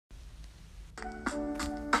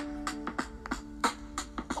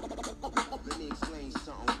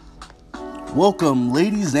Welcome,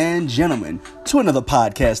 ladies and gentlemen, to another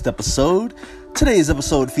podcast episode. Today's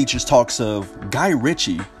episode features talks of Guy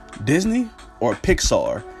Ritchie, Disney, or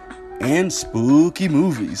Pixar, and spooky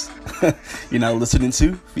movies. You're now listening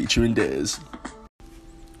to Featuring Dez.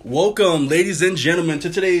 Welcome, ladies and gentlemen, to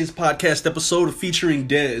today's podcast episode of Featuring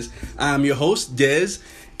Dez. I'm your host, Dez,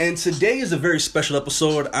 and today is a very special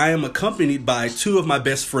episode. I am accompanied by two of my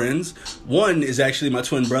best friends. One is actually my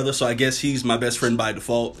twin brother, so I guess he's my best friend by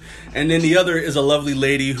default. And then the other is a lovely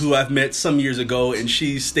lady who I've met some years ago, and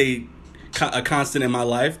she stayed a constant in my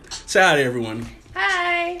life. Say hi to everyone.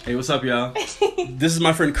 Hi. Hey, what's up, y'all? This is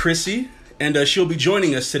my friend Chrissy, and she'll be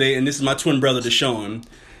joining us today, and this is my twin brother, Deshaun.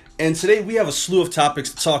 And today we have a slew of topics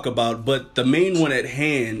to talk about, but the main one at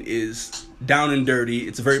hand is down and dirty.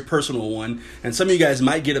 It's a very personal one, and some of you guys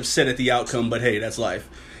might get upset at the outcome, but hey, that's life.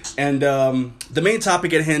 And the main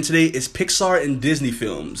topic at hand today is Pixar and Disney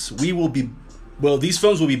films. These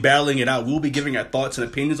films will be battling it out. We'll be giving our thoughts and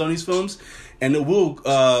opinions on these films, and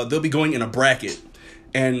they'll be going in a bracket,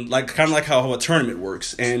 and kind of like how a tournament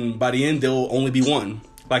works. And by the end, there'll only be one,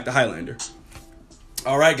 like the Highlander.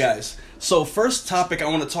 All right, guys. So first topic I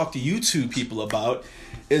want to talk to you two people about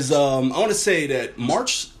is I want to say that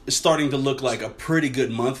March is starting to look like a pretty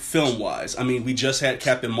good month film-wise. I mean, we just had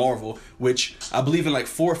Captain Marvel, which I believe in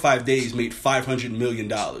 4 or 5 days made $500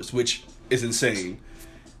 million, which is insane.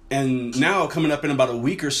 And now coming up in about a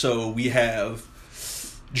week or so, we have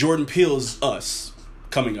Jordan Peele's Us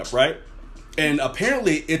coming up, right? And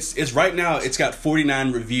apparently it's right now it's got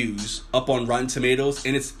 49 reviews up on Rotten Tomatoes,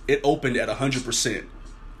 and it opened at 100%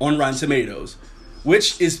 on Rotten Tomatoes,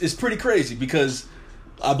 which is pretty crazy because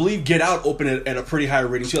I believe Get Out opened at a pretty high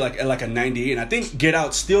rating too, at a 98, and I think Get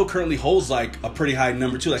Out still currently holds a pretty high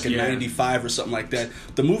number too, a 95 or something like that.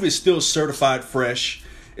 The movie is still certified fresh.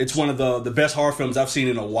 It's one of the best horror films I've seen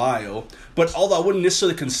in a while. But although I wouldn't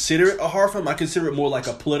necessarily consider it a horror film, I consider it more like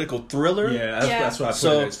a political thriller. Yeah, that's what I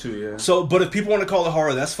put it as too, yeah. So, but if people want to call it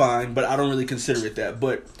horror, that's fine, but I don't really consider it that.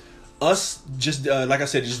 But Us, just like I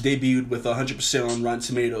said, just debuted with 100% on Rotten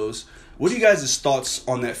Tomatoes. What are you guys' thoughts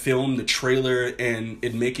on that film, the trailer, and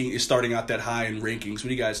it starting out that high in rankings? What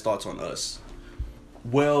are you guys' thoughts on Us?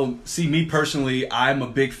 Well, see, me personally, I'm a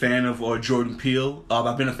big fan of Jordan Peele.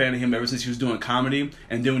 I've been a fan of him ever since he was doing comedy.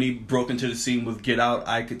 And then when he broke into the scene with Get Out,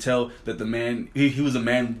 I could tell that the man, he was a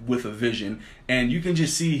man with a vision. And you can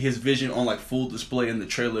just see his vision on full display in the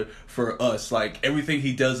trailer for Us. Everything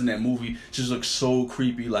he does in that movie just looks so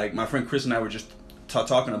creepy. My friend Chris and I were just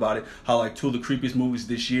talking about it, how two of the creepiest movies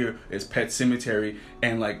this year is Pet Sematary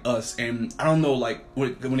and Us. And I don't know,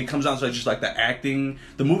 when it comes down to just the acting,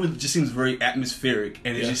 the movie just seems very atmospheric,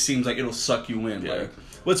 and it just seems like it'll suck you in. Yeah.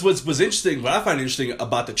 What's interesting, what I find interesting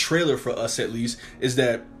about the trailer for Us at least, is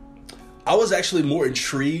that I was actually more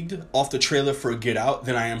intrigued off the trailer for Get Out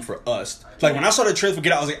than I am for Us. When I saw the trailer for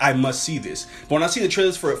Get Out, I was like, I must see this. But when I see the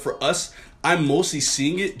trailers for Us, I'm mostly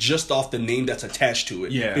seeing it just off the name that's attached to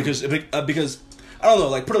it. Yeah. Because I don't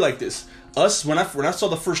know, put it like this. Us, when I saw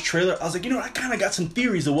the first trailer, I was like, I kind of got some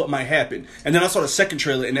theories of what might happen. And then I saw the second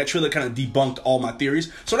trailer, and that trailer kind of debunked all my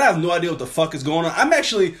theories. So now I have no idea what the fuck is going on. I'm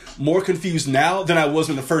actually more confused now than I was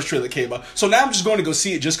when the first trailer came out. So now I'm just going to go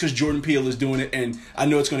see it just because Jordan Peele is doing it, and I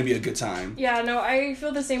know it's going to be a good time. Yeah, no, I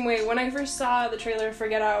feel the same way. When I first saw the trailer for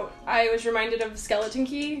Get Out, I was reminded of Skeleton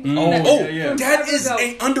Key. That is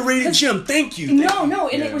an underrated gem. Thank you.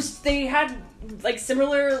 They had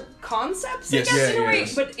similar concepts, I guess, in a way,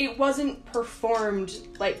 but it wasn't performed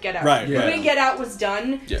like Get Out. Right. The way Get Out was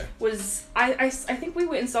done was I think we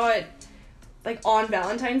went and saw it on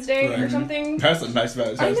Valentine's Day or something. That's a nice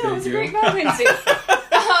Valentine's Day. I know, it's a great Valentine's Day.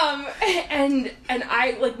 And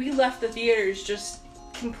I we left the theaters just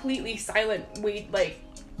completely silent.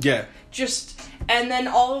 And then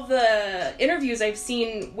all of the interviews I've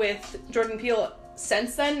seen with Jordan Peele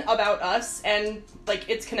since then about Us and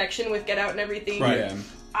its connection with Get Out and everything. Right. Yeah.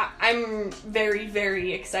 I'm very,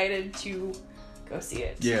 very excited to go see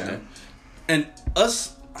it. Yeah. And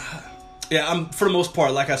Us, I'm for the most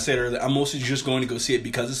part, like I said earlier, I'm mostly just going to go see it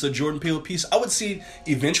because it's a Jordan Peele piece. I would see it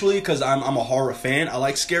eventually because I'm a horror fan. I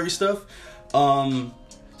like scary stuff.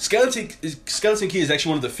 Skeleton Key is actually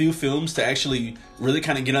one of the few films to actually really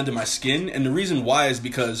kind of get under my skin, and the reason why is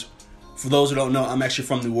because, for those who don't know, I'm actually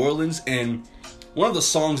from New Orleans, and one of the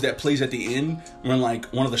songs that plays at the end when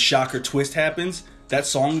one of the shocker twist happens, that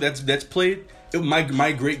song that's played,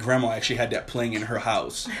 my great grandma actually had that playing in her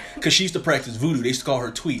house because she used to practice voodoo. They used to call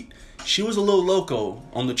her Tweet. She was a little loco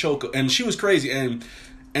on the choco, and she was crazy. And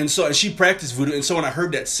And she practiced voodoo, and so when I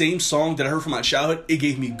heard that same song that I heard from my childhood, it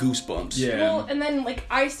gave me goosebumps. Yeah. Well, and then like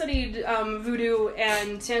I studied voodoo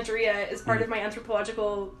and Santeria as part of my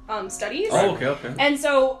anthropological studies. Oh, okay. And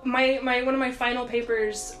so my one of my final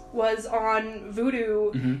papers was on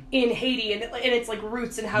voodoo in Haiti and its like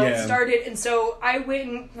roots and how it started. And so I went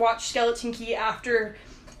and watched Skeleton Key after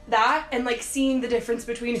that, and like seeing the difference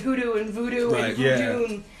between hoodoo and voodoo and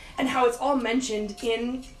voodoo and how it's all mentioned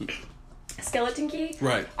in Skeleton Key.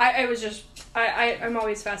 Right. I'm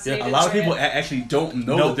always fascinated. Yeah, a lot of by people it. actually don't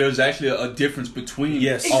know that there's actually a difference between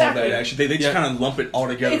all Exactly. that. Actually, they just kind of lump it all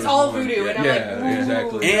together. It's all one. voodoo, and I'm like,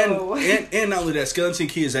 exactly. no. And not only that, Skeleton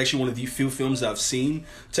Key is actually one of the few films I've seen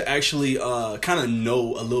to actually kind of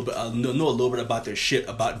know a little bit about their shit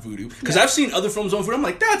about voodoo. Because I've seen other films on voodoo, I'm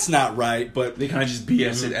like, that's not right, but they kind of just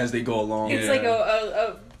BS it as they go along. It's like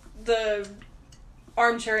the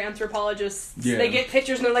armchair anthropologists. Yeah. They get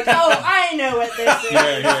pictures and they're like, oh, I know what this is.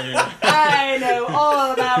 I know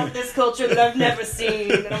all about this culture that I've never seen.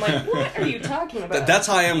 And I'm like, what are you talking about? That's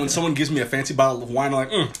how I am when someone gives me a fancy bottle of wine. I'm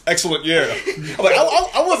like, excellent, yeah. I'm like,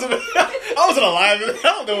 I wasn't alive. I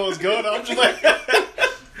don't know what was going on. I'm just like...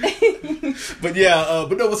 but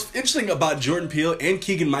no, what's interesting about Jordan Peele and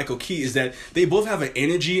Keegan-Michael Key is that they both have an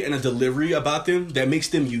energy and a delivery about them that makes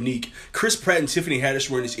them unique. Chris Pratt and Tiffany Haddish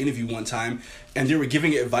were in this interview one time, and they were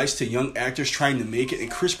giving advice to young actors trying to make it, and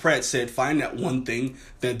Chris Pratt said, find that one thing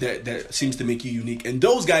that seems to make you unique. And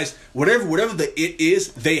those guys, whatever the it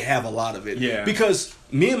is, they have a lot of it. Yeah. Because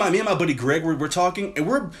me and my buddy Greg, we're talking, and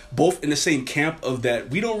we're both in the same camp of that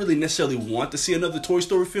we don't really necessarily want to see another Toy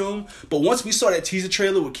Story film, but once we saw that teaser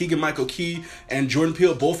trailer with Keegan-Michael Key and Jordan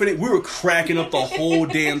Peele both in it, we were cracking up the whole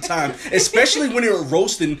damn time, especially when they were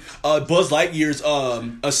roasting Buzz Lightyear's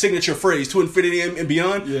a signature phrase, to infinity and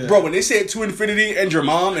beyond. Yeah. Bro, when they said to infinity and your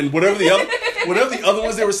mom and whatever the other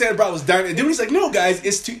ones they were saying, bro, I was dying. And then he's like, no guys,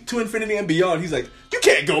 it's to infinity and beyond. He's like, you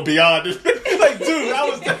can't go beyond. Like, dude, I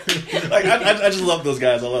was like, I just love those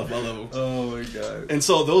guys. I love them. Oh my god. And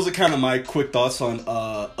so those are kind of my quick thoughts on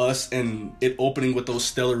Us and it opening with those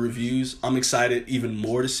stellar reviews. I'm excited even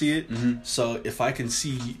more to see it. So if I can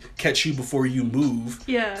catch you before you move,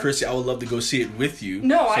 Chrissy, I would love to go see it with you.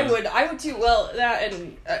 No, I would too. Well, that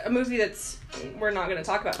and a movie that's we're not going to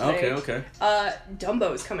talk about today. Okay.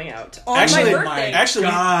 Dumbo is coming out on my birthday.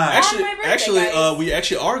 We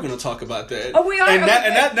actually are going to talk about that. Oh, we are.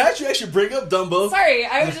 And now you actually bring up Dumbo. Sorry,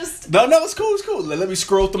 I was just no, it's cool. Let me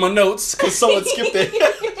scroll through my notes because someone skipped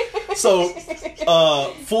it. So,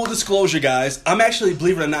 full disclosure, guys, I'm actually,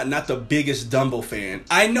 believe it or not the biggest Dumbo fan.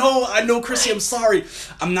 I know, Chrissy, I'm sorry.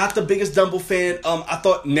 I'm not the biggest Dumbo fan. I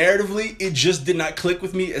thought narratively it just did not click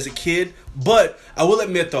with me as a kid. But I will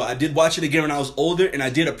admit, though, I did watch it again when I was older, and I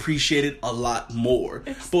did appreciate it a lot more.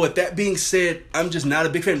 But with that being said, I'm just not a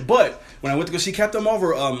big fan. But when I went to go see Captain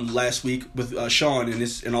Marvel last week with Sean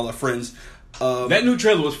and all our friends, that new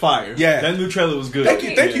trailer was fire. Yeah, that new trailer was good.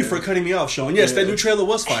 Thank you for cutting me off, Sean. Yes, that new trailer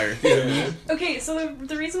was fire. Okay, so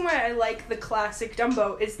the reason why I like the classic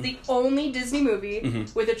Dumbo is the only Disney movie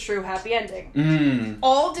with a true happy ending.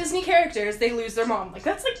 All Disney characters, they lose their mom. Like,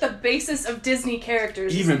 that's like the basis of Disney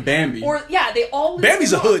characters. Even Bambi. They all lose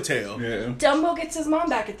Bambi's their a mom. hood tale. Yeah. Dumbo gets his mom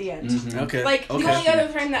back at the end. Okay. Like, the only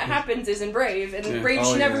other time that happens is in Brave, and Brave,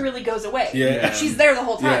 she never really goes away. Yeah. She's there the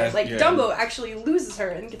whole time. Dumbo actually loses her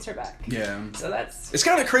and gets her back. Yeah. So that's... It's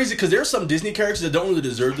kind of crazy because there are some Disney characters that don't really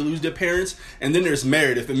deserve to lose their parents, and then there's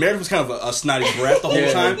Meredith. And Meredith was kind of a snotty brat the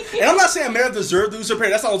whole time. And I'm not saying Meredith deserved to lose her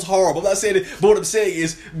parents. That sounds horrible. I'm not saying it. But what I'm saying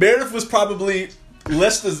is Meredith was probably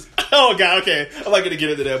less than... Oh, God, okay. I'm not going to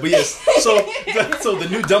get into that. But yes, so the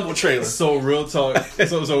new Dumbo trailer. So real talk,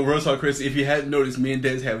 Chris, if you hadn't noticed, me and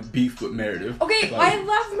Des have beef with Meredith. Okay, I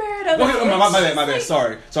love Meredith. Okay, my bad.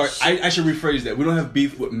 Sorry. I should rephrase that. We don't have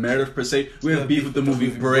beef with Meredith per se. We have beef with the movie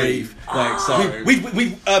Brave. Like, sorry. We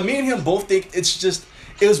me and him both think it's just...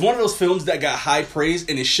 It was one of those films that got high praise,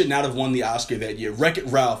 and it should not have won the Oscar that year. Wreck-It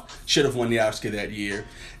Ralph should have won the Oscar that year.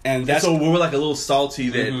 And that's... So we're like a little salty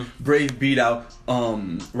that Brave beat out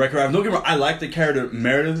Wreck-It Ralph. Don't get me wrong, I like the character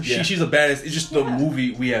Meredith. Yeah. She's a badass. It's just the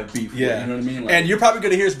movie we have beef with. You know what I mean? Like, and you're probably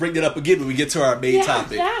going to hear us bring that up again when we get to our main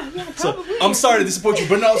topic. Yeah, probably. So I'm sorry to disappoint you,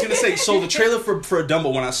 but no, I was going to say, so the trailer for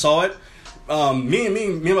Dumbo, when I saw it, me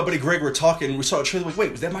and my buddy Greg were talking, and we saw the trailer, like,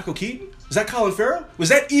 wait, was that Michael Keaton? Was that Colin Farrell? Was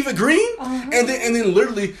that Eva Green? And then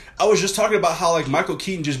literally, I was just talking about how like Michael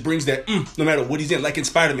Keaton just brings that no matter what he's in, like in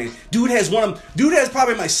Spider-Man. Dude has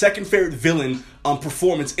probably my second favorite villain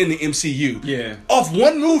performance in the MCU. Yeah. Of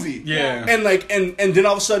one movie. Yeah. And like and then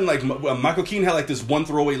all of a sudden like Michael Keaton had like this one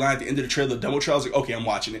throwaway line at the end of the trailer, the Dumbo trailer. I was like, okay, I'm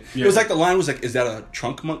watching it. Yeah. It was like the line was like, is that a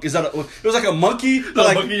trunk monkey? It was like a monkey.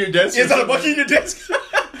 Like, monkey in your desk. Is that a monkey in your desk?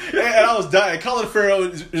 And I was dying. Colin Farrell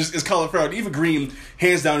is Colin Farrell. And Eva Green,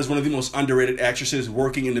 hands down, is one of the most underrated actresses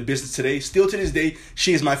working in the business today. Still to this day,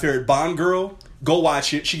 she is my favorite Bond girl. Go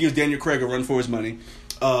watch it. She gives Daniel Craig a run for his money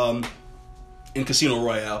in Casino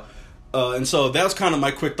Royale. And so that was kind of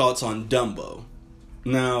my quick thoughts on Dumbo.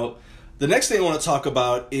 Now, the next thing I want to talk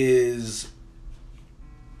about is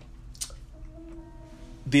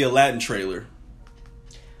the Aladdin trailer.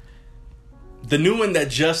 The new one that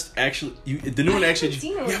just actually... You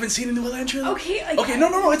haven't seen the new Aladdin trailer? Okay.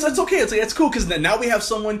 No. It's okay. It's cool because now we have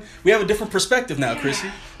a different perspective now, Chrissy.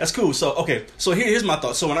 That's cool. So here's my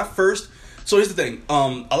thoughts. So here's the thing.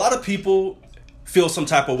 A lot of people feel some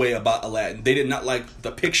type of way about Aladdin. They did not like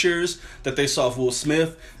the pictures that they saw of Will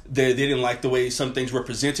Smith. They didn't like the way some things were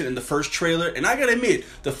presented in the first trailer. And I gotta admit,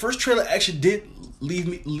 the first trailer actually did leave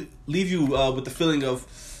you with the feeling of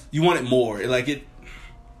you wanted more. It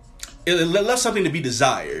left something to be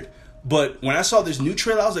desired. But when I saw this new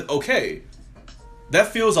trailer, I was like, okay,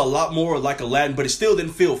 that feels a lot more like Aladdin, but it still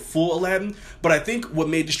didn't feel full Aladdin. But I think what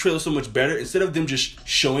made this trailer so much better, instead of them just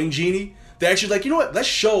showing Genie, they actually like, you know what, let's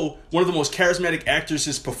show one of the most charismatic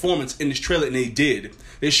actresses' performance in this trailer, and they did.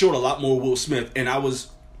 They showed a lot more Will Smith, and I was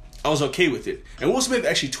okay with it. And Will Smith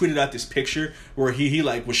actually tweeted out this picture where he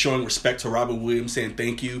was showing respect to Robin Williams, saying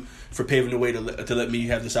thank you for paving the way to let me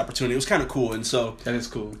have this opportunity. It was kind of cool, and so that is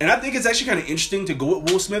cool. And I think it's actually kind of interesting to go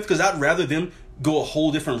with Will Smith because I'd rather them go a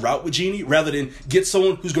whole different route with Genie rather than get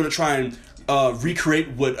someone who's going to try and recreate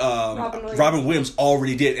what Robin Williams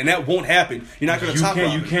already did, and that won't happen. You're not going to top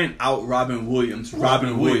Robin. You can't out Robin Williams.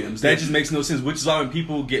 Robin Williams. That just makes no sense. Which is why when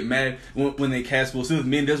people get mad when they cast Will Smith,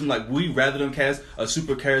 me and Desmond like we rather them cast a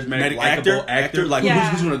super charismatic, likable actor like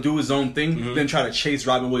who's going to do his own thing than try to chase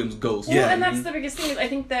Robin Williams' ghost. Well, and that's the biggest thing. Is I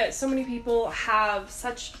think that so many people have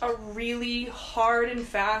such a really hard and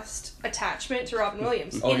fast attachment to Robin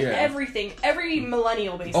Williams in everything. Every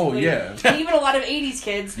millennial, basically. Oh yeah, and even a lot of '80s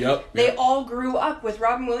kids. They all grew up with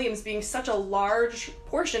Robin Williams being such a large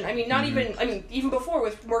portion. I mean, even before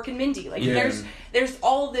with Mork and Mindy. Like, there's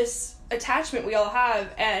all this attachment we all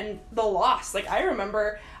have, and the loss. Like, I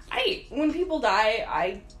remember, when people die,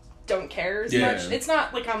 I don't care as much. It's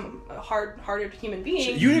not like I'm a hard-hearted human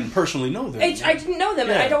being. You didn't personally know them. I didn't know them,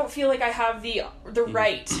 and I don't feel like I have the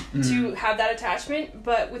right to have that attachment.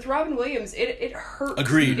 But with Robin Williams, it hurt.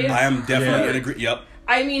 Agreed. I am definitely in agreement. Yep.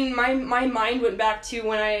 I mean, my mind went back to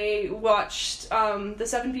when I watched The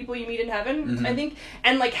 7 People You Meet in Heaven, I think,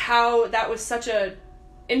 and like how that was such a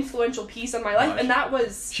influential piece on my life, and that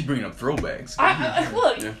was... She bringing up throwbacks.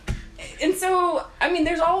 Look, and so, I mean,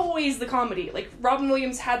 there's always the comedy. Like, Robin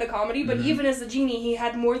Williams had the comedy, but even as the Genie, he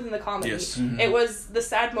had more than the comedy. Yes. It was the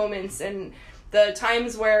sad moments and the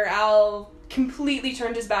times where Al completely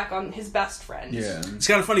turned his back on his best friend. Yeah. It's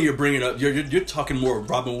kind of funny you're bringing up... You're talking more of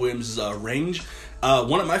Robin Williams' range.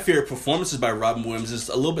 One of my favorite performances by Robin Williams is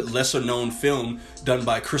a little bit lesser known film done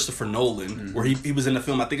by Christopher Nolan, where he was in the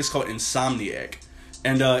film, I think it's called Insomniac.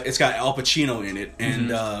 And it's got Al Pacino in it, and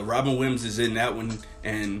Robin Williams is in that one,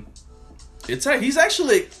 and he's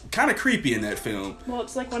actually kind of creepy in that film. Well,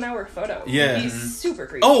 it's like 1 hour photo. Yeah. He's super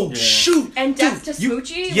creepy. Oh, shoot! And Death to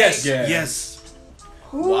Smoochie? Yes, yes.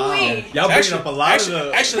 Wow. Y'all bringing up a lot of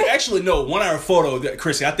the... Actually, no. 1 hour photo,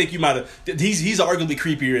 Chrissy. I think you might have... He's arguably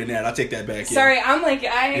creepier than that. I'll take that back. Sorry, I'm like...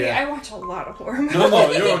 I watch a lot of horror movies.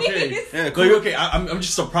 No, you're okay. Yeah, cool. You're okay. I'm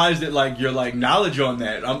just surprised at like your like knowledge on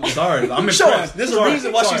that. I'm sorry. I'm impressed. There's a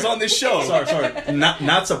reason why she's on this show. Sorry.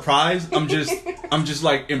 Not surprised. I'm just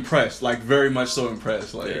like impressed. Like very much so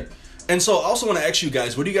impressed. Like. Yeah. And so I also want to ask you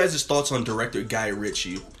guys, what are you guys' thoughts on director Guy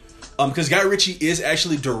Ritchie? Because Guy Ritchie is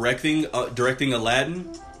actually directing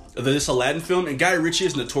Aladdin, this Aladdin film, and Guy Ritchie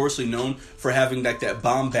is notoriously known for having like that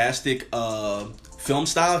bombastic film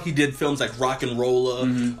style. He did films like Rock and Rolla,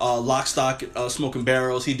 Lock, Stock, Smoking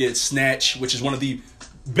Barrels. He did Snatch, which is one of the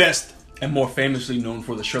best. And more famously known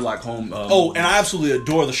for the Sherlock Holmes. And I absolutely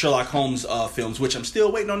adore the Sherlock Holmes films, which I'm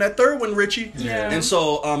still waiting on that third one, Ritchie. Yeah. And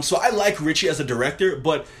so I like Ritchie as a director,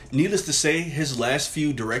 but needless to say, his last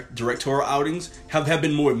few directorial outings have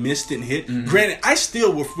been more missed than hit. Granted, I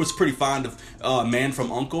still was pretty fond of Man from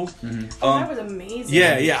U.N.C.L.E. That was amazing.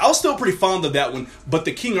 Yeah, I was still pretty fond of that one, but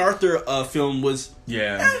the King Arthur film was...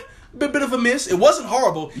 bit of a miss. It wasn't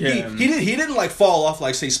horrible. Yeah. He didn't like fall off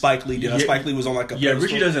like say Spike Lee did. Spike Lee was on like a pedestal.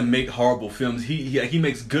 Ritchie doesn't make horrible films. He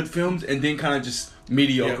makes good films and then kind of just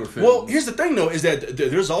mediocre films. Well, here's the thing though, is that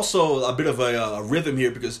there's also a bit of a rhythm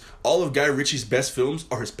here because all of Guy Ritchie's best films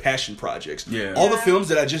are his passion projects. All the films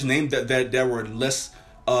that I just named that were less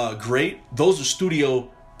great, those are studio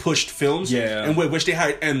pushed films, and which they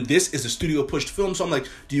hired, and this is a studio pushed film. So I'm like,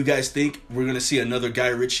 do you guys think we're gonna see another Guy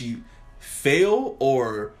Ritchie fail,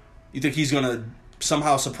 or you think he's gonna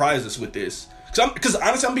somehow surprise us with this. Because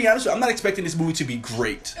honestly, I'm being honest with you, I'm not expecting this movie to be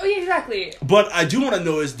great. Oh, yeah, exactly. But I do want to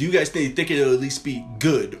know is, do you guys think it'll at least be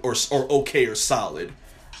good or okay or solid?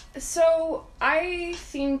 So, I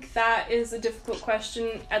think that is a difficult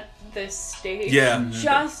question at this stage. Yeah.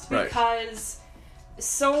 Just because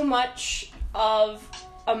so much of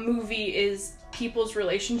a movie is people's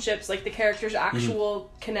relationships, like the character's actual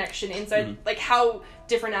connection inside, like how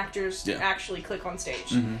different actors actually click on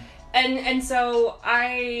stage. And so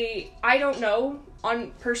I don't know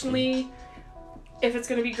personally if it's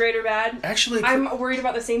going to be great or bad. Actually, I'm worried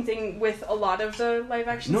about the same thing with a lot of the live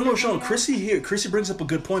action. No, Sean. Chrissy brings up a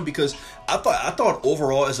good point, because I thought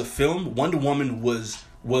overall as a film, Wonder Woman was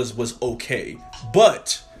okay,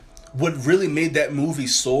 but what really made that movie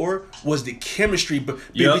soar was the chemistry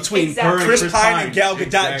between Chris Pine and Gal Gadot.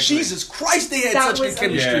 Exactly. Jesus Christ, they had such good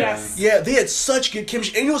chemistry. Yeah, they had such good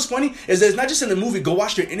chemistry. And you know what's funny is that it's not just in the movie. Go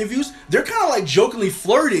watch their interviews. They're kind of like jokingly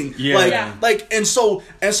flirting. And so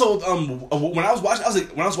when I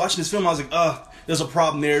was watching this film, I was like, there's a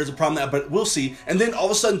problem there. There's a problem there, but we'll see. And then all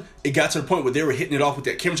of a sudden, it got to the point where they were hitting it off with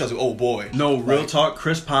that chemistry. I was like, oh boy. No, real talk.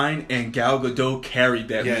 Chris Pine and Gal Gadot carried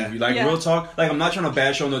that movie. Like real talk. Like I'm not trying to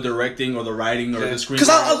bash on the directing or the writing or the screenplay. Because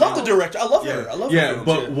I love the director. I love her. I love her. Yeah,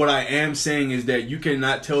 but what I am saying is that you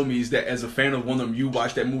cannot tell me is that as a fan of one of them, you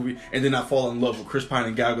watch that movie and then I fall in love with Chris Pine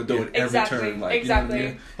and Gal Gadot at every turn. Like, exactly. You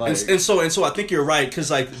know what I mean? And so I think you're right, because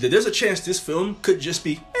like there's a chance this film could just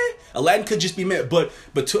be Aladdin could just be met, but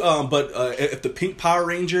if the Pink Power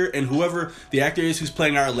Ranger and whoever the actor is who's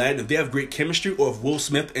playing our Aladdin, if they have great chemistry, or if Will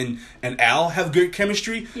Smith and Al have good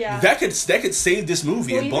chemistry, that could save this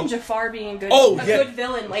movie. Well, even Jafar being a good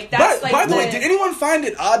villain, like that's by the way, did anyone find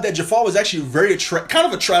it odd that Jafar was actually very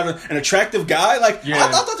an attractive guy? Like I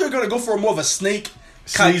thought they were gonna go for more of a snake.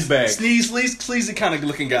 Sleazy kind of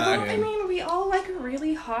looking guy. Well, I mean, we all like a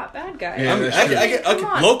really hot bad guy. Yeah, I get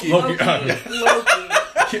Loki.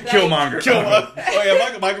 Killmonger. Oh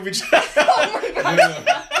yeah, Michael B. Oh my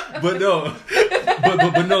god. But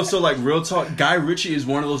no. So like real talk, Guy Ritchie is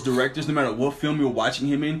one of those directors. No matter what film you're watching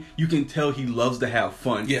him in, you can tell he loves to have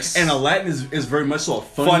fun. Yes. And Aladdin is very much so a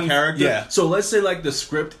fun character. Yeah. So let's say like the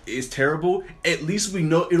script is terrible. At least we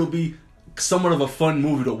know it'll be somewhat of a fun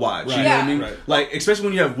movie to watch. Right. You know what I mean? Right. Like especially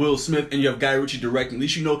when you have Will Smith and you have Guy Ritchie directing, at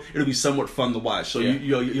least you know it'll be somewhat fun to watch. So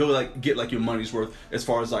you'll like get like your money's worth as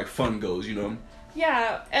far as like fun goes. You know.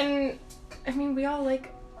 Yeah, and I mean we all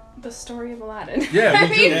like the story of Aladdin. Yeah,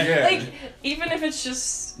 we do. Like even if it's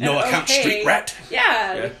just no account street rat.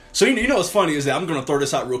 Yeah. So you know what's funny is that I'm gonna throw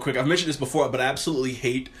this out real quick. I've mentioned this before, but I absolutely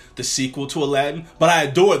hate the sequel to Aladdin. But I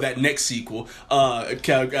adore that next sequel,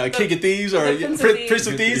 King of Thieves or Prince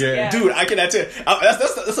of Thieves. Yeah. Dude, I cannot tell.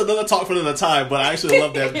 That's another talk for another time. But I actually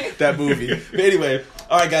love that movie. But anyway,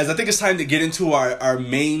 all right, guys, I think it's time to get into our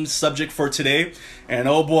main subject for today. And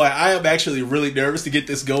oh boy, I am actually really nervous to get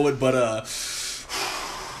this going. But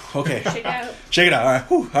okay, check it out. All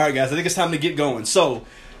right, all right, guys, I think it's time to get going. So.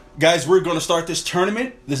 Guys, we're going to start this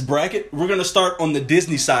tournament, this bracket. We're going to start on the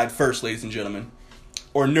Disney side first, ladies and gentlemen.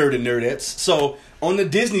 Or nerd and nerdettes. So, on the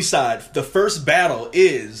Disney side, the first battle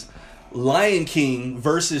is Lion King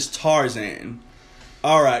versus Tarzan.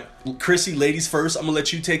 All right, Chrissy, ladies first. I'm going to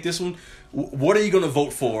let you take this one. What are you going to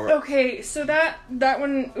vote for? Okay, so that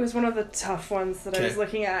one was one of the tough ones that I was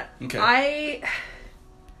looking at. Okay.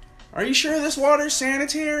 Are you sure this water's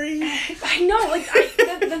sanitary? I know, like,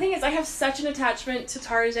 the thing is, I have such an attachment to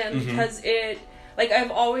Tarzan because I've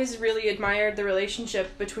always really admired the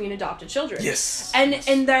relationship between adopted children. Yes.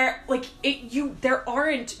 And there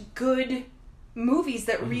aren't good movies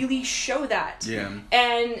that really show that. Yeah.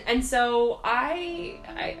 And so I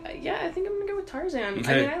think I'm gonna go with Tarzan.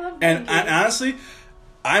 Okay. I mean, I love and honestly,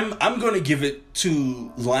 I'm going to give it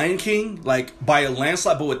to Lion King, like, by a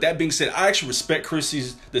landslide. But with that being said, I actually respect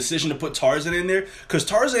Chrissy's decision to put Tarzan in there. Because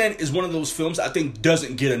Tarzan is one of those films I think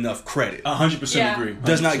doesn't get enough credit. 100% agree.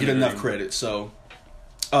 Does not get enough credit. So,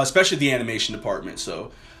 especially the animation department.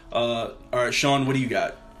 So, all right, Sean, what do you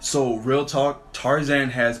got? So, real talk,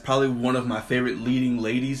 Tarzan has probably one of my favorite leading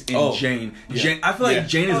ladies in Jane. Yeah. Jane. I feel like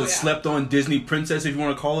Jane is a slept-on Disney princess, if you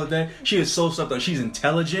want to call it that. She is so slept on. She's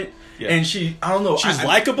intelligent. Yeah. And I don't know. She's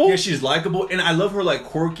likable. Yeah, she's likable, and I love her like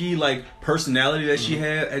quirky like personality that she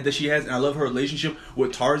has, and I love her relationship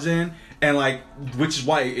with Tarzan, and like which is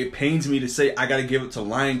why it pains me to say I gotta give it to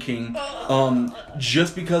Lion King,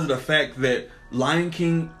 just because of the fact that Lion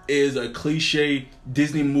King is a cliche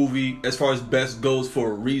Disney movie as far as best goes for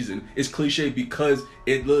a reason. It's cliche because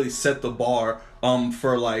it literally set the bar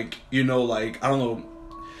for like I don't know.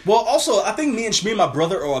 Well, also, I think me and my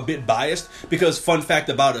brother are a bit biased because, fun fact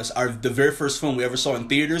about us, the very first film we ever saw in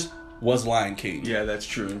theaters, was Lion King. Yeah, that's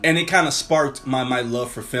true. And it kind of sparked my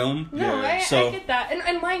love for film. No, Yeah. I get that.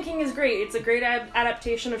 And Lion King is great. It's a great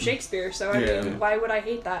adaptation of Shakespeare, so I mean, why would I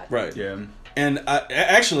hate that? Right. Yeah. And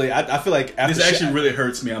I feel like after this actually really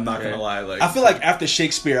hurts me. I'm not gonna lie. Like, I feel like after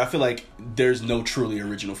Shakespeare, I feel like there's no truly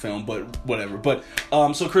original film, but whatever. But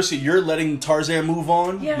so Chrissy, you're letting Tarzan move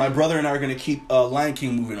on. Yeah. My brother and I are gonna keep Lion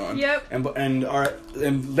King moving on. Yep.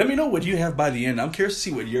 And let me know what you have by the end. I'm curious to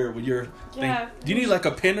see what your Yeah. thing. Do you need like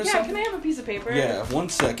a pen or something? Can I have a piece of paper? Yeah. 1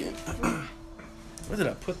 second. Where did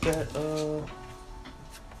I put that? Oh,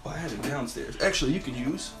 I had it downstairs. Actually, you can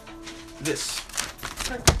use this.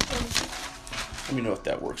 Let me know if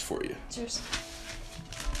that works for you. Cheers.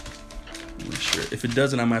 Sure. If it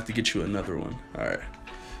doesn't, I'm gonna have to get you another one. All right.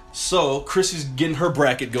 So Chrissy's getting her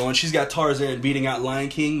bracket going. She's got Tarzan beating out Lion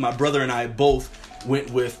King. My brother and I both went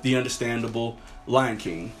with the understandable Lion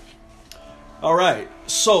King. All right.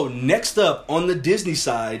 So next up on the Disney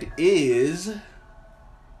side is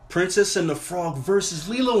Princess and the Frog versus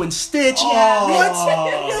Lilo and Stitch. Yeah. What?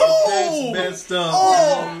 No. That's messed up.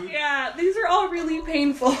 Oh. Yeah, these are all really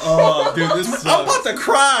painful. Oh, dude, this sucks. I'm about to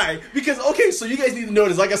cry because so you guys need to know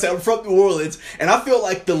this. Like I said, I'm from New Orleans, and I feel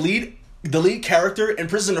like the lead character in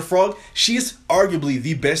Princess and the Frog, she's arguably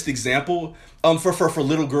the best example for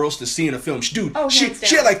little girls to see in a film. She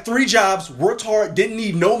had like 3 jobs, worked hard, didn't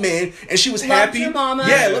need no man, and she was Loved happy. her mama,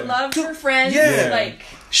 loved her friends. Yeah. Like,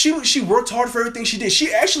 she worked hard for everything she did.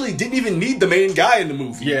 She actually didn't even need the main guy in the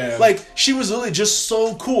movie. Yeah. Like, she was literally just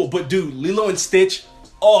so cool. But dude, Lilo and Stitch,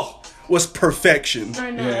 was perfection.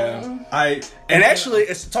 I know. Yeah. And actually,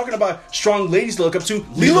 it's talking about strong ladies to look up to.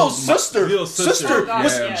 Lilo's sister. Lilo's sister. Oh, gosh,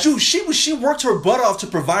 was, yes. dude, she worked her butt off to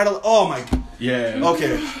provide oh my. Yeah.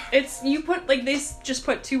 Okay. It's, you put, like, they just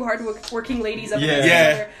put 2 hard-working ladies up Yeah. against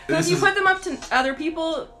Yeah. each other. So if you put them up to other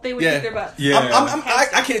people, they would kick their butts. Yeah.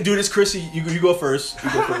 I can't do this, Chrissy. You go first. You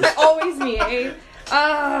go first. Always me, eh?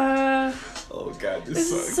 Oh god, This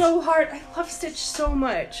sucks. is so hard. I love Stitch so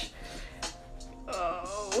much.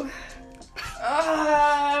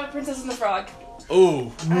 Princess and the Frog.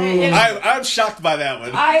 Ooh. I'm shocked by that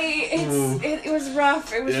one. It was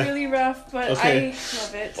rough. It was really rough, but Okay. I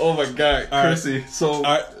love it. Oh my god, Chrissy. So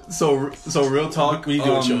real talk. What you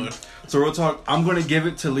doing, Sean? So real talk. I'm gonna give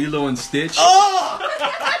it to Lilo and Stitch.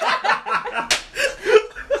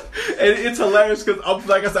 And it's hilarious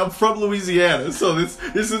because I'm from Louisiana, so this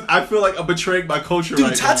is, I feel like I'm betraying my culture Dude,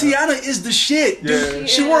 right now. Tatiana is the shit. Dude. Yeah.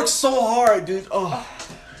 She works so hard, dude. Oh.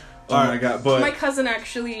 Oh my god, but My cousin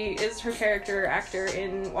actually is her character actor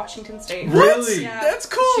in Washington State. Really? Yeah. That's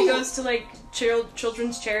cool. She goes to like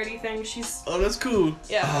children's charity things. She's that's cool.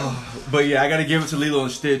 But yeah, I gotta give it to Lilo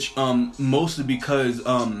and Stitch, mostly because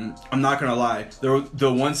I'm not gonna lie, the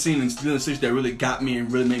one scene in Lilo and Stitch that really got me and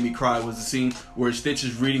really made me cry was the scene where Stitch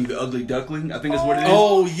is reading The Ugly Duckling. I think that's what it is.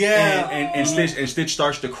 Oh yeah. And Stitch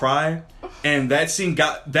starts to cry, and that scene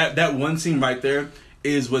that one scene right there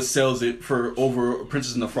is what sells it for over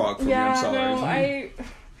Princess and the Frog for me. I'm sorry. No, I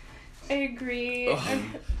agree.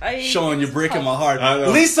 Sean, you're breaking my heart. I know.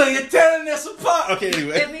 Lisa, you're tearing us apart. Okay,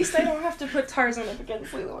 anyway. At least I don't have to put Tarzan up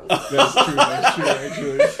against Lilo and Stitch. That's true. That's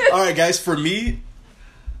true. Actually. All right, guys. For me,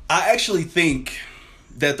 I actually think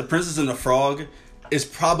that The Princess and the Frog is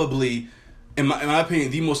probably, in my opinion,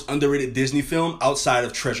 the most underrated Disney film outside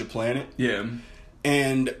of Treasure Planet. Yeah.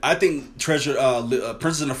 And I think Princess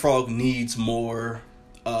and the Frog needs more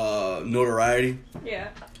notoriety. Yeah.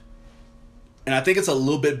 And I think it's a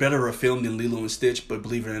little bit better a film than Lilo and Stitch, but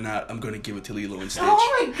believe it or not, I'm going to give it to Lilo and Stitch.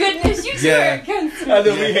 Oh my goodness, you two Yeah. are against me. I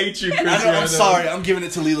know we hate you, Chris. I know, I'm sorry. I'm giving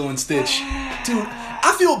it to Lilo and Stitch. Dude,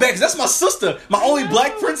 I feel bad because that's my sister. My only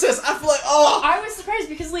black princess. I feel like, I was surprised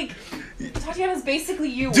because, like, Tatiana's basically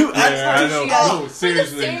you. Dude, I know. Oh, No,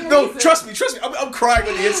 seriously. No, trust me. I'm crying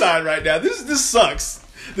on the inside right now. This sucks.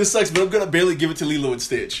 This sucks, but I'm gonna barely give it to Lilo and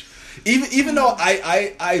Stitch. Even though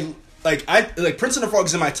I like Prince and the Frog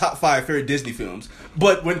is in my top 5 favorite Disney films.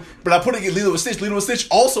 But I put it in Lilo and Stitch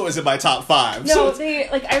also is in my top 5. No, So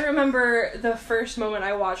I remember the first moment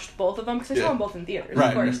I watched both of them because I saw them both in theaters, Right.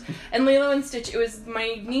 of course. And Lilo and Stitch, it was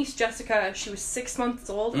my niece Jessica. She was 6 months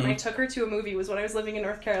old, and I took her to a movie. It was when I was living in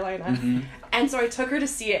North Carolina, and so I took her to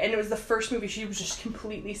see it, and it was the first movie. She was just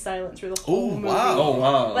completely silent through the whole movie. wow. Oh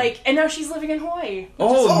wow. Like, and now she's living in Hawaii.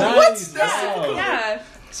 Oh, what? nice. That's Wow. Yeah.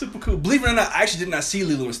 super cool. Believe it or not, I actually did not see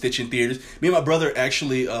Lilo and Stitch in theaters. Me and my brother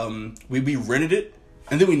actually we rented it.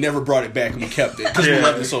 And then we never brought it back and we kept it because we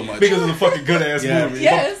loved it so much. Because it's a fucking good ass Yeah. movie.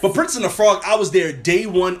 Yes. But Princess and the Frog, I was there day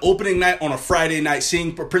one, opening night on a Friday night,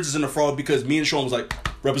 seeing Princess and the Frog because me and Sean was like,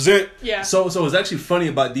 represent. Yeah. So it's actually funny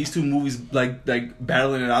about these two movies like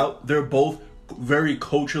battling it out. They're both very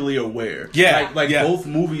culturally aware. Yeah, like both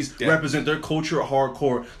movies represent their culture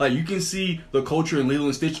hardcore. Like you can see the culture in Lilo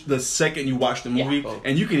and Stitch the second you watch the movie,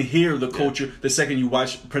 and you can hear the culture the second you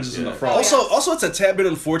watch Princess and the Frog. Also, it's a tad bit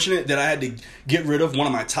unfortunate that I had to get rid of one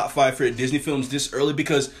of my top 5 favorite Disney films this early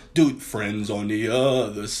because, dude, Friends on the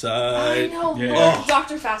Other Side. I know,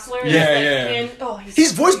 Dr. Fassler.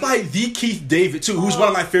 He's voiced by the Keith David too, who's one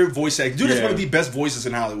of my favorite voice actors. Dude, is one of the best voices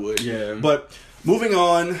in Hollywood. Yeah. But moving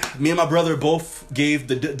on, me and my brother both gave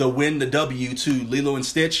the W to Lilo and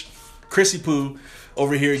Stitch. Chrissy Poo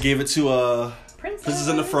over here gave it to Princess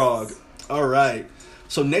and the Frog. All right.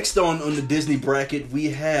 So next on the Disney bracket,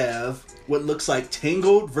 we have what looks like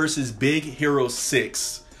Tangled versus Big Hero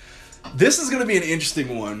 6. This is going to be an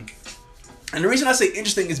interesting one. And the reason I say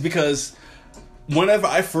interesting is because whenever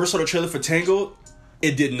I first saw the trailer for Tangled,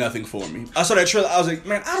 it did nothing for me. I saw that trailer, I was like,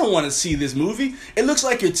 man, I don't want to see this movie. It looks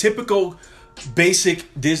like your typical basic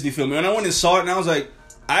Disney film. And I went and saw it and I was like,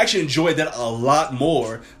 I actually enjoyed that a lot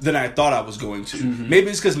more than I thought I was going to. Mm-hmm. Maybe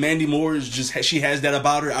it's because Mandy Moore is she has that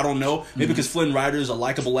about her. I don't know. Maybe because Flynn Rider is a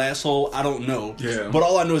likable asshole. I don't know. Yeah. But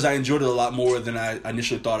all I know is I enjoyed it a lot more than I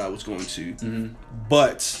initially thought I was going to. Mm-hmm.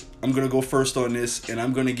 But I'm going to go first on this, and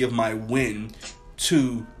I'm going to give my win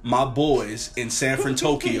to my boys in San Fran,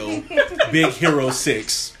 Tokyo, Big Hero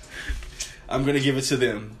 6. I'm going to give it to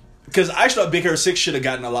them. Because I actually thought Big Hero 6 should have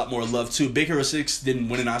gotten a lot more love, too. Big Hero 6 didn't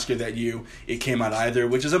win an Oscar that year. It came out either,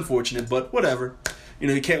 which is unfortunate, but whatever. You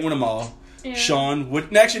know, you can't win them all. Yeah. Sean,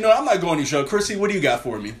 actually, no, I'm not going to show. Chrissy, what do you got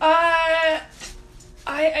for me? I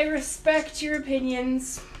respect your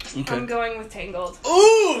opinions. Okay. I'm going with Tangled.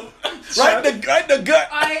 Ooh! Right in the gut.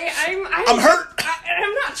 I'm hurt.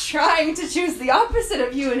 I'm not trying to choose the opposite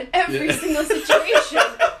of you in every single situation.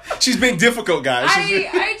 She's being difficult, guys.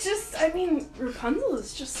 I mean, Rapunzel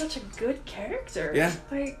is just such a good character. Yeah.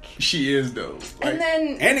 Like, she is, though. And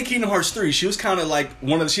then... And in Kingdom Hearts 3, she was kind of like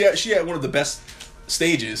she had one of the best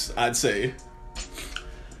stages, I'd say.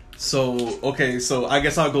 So I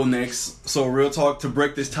guess I'll go next. So, real talk, to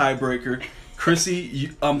break this tiebreaker.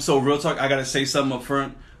 Chrissy, so real talk, I gotta say something up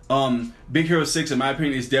front. Big Hero 6, in my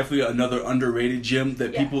opinion, is definitely another underrated gem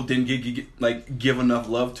that people didn't give enough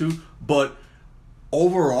love to. But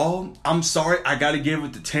overall, I'm sorry, I gotta give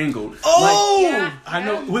it to Tangled. I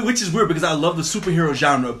know, which is weird because I love the superhero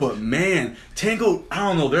genre, but man, Tangled, I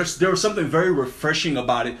don't know, there was something very refreshing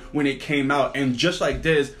about it when it came out, and just like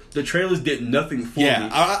this, the trailers did nothing for me.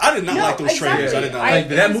 I did not like those trailers. I did not like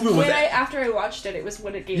that movie. After I watched it, it was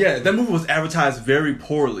what it gave me. Yeah, that movie was advertised very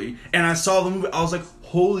poorly, and I saw the movie, I was like,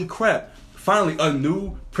 holy crap. Finally, a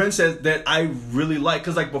new princess that I really like.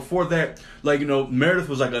 Because, like, before that, like, you know, Meredith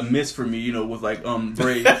was, like, a miss for me, you know, with, like,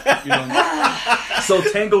 Brave, you know. So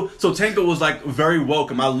Tangled was, like, very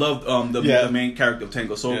welcome. I loved the main character of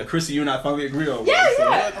Tangled. So, Chrissy, you and I finally agree on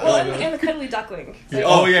and the cuddly duckling. Like,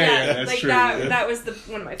 that's like true. That was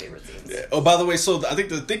one of my favorite scenes. Yeah. Oh, by the way, so I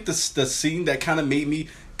think the scene that kind of made me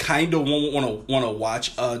kind of want to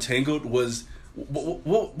watch Tangled was...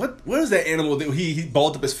 What is that animal that he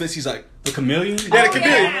balled up his fist? He's like the chameleon. Yeah, the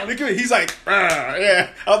chameleon. The chameleon. He's like, yeah.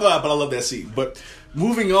 I don't know, but I love that scene. But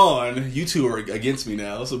moving on, you two are against me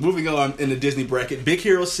now. So moving on in the Disney bracket, Big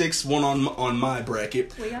Hero 6 won on my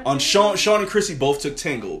bracket. On Sean and Chrissy both took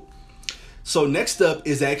Tangled. So next up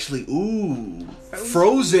is actually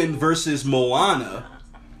Frozen versus Moana.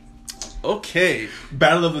 Okay,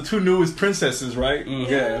 battle of the two newest princesses, right? Mm-hmm.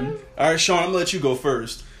 Yeah. All right, Sean, I'm gonna let you go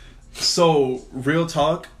first. So, real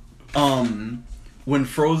talk, when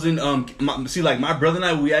Frozen, my brother and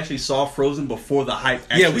I, we actually saw Frozen before the hype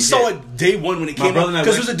actually we saw it day one when it came out.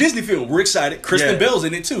 Because it was a Disney film. We're excited. Kristen Bell's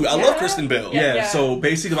in it, too. I love Kristen Bell. Yeah, so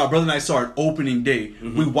basically, my brother and I saw it opening day.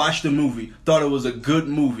 Mm-hmm. We watched the movie, thought it was a good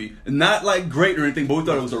movie. Not, like, great or anything, but we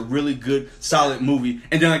thought it was a really good, solid movie.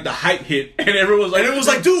 And then, like, the hype hit, and everyone was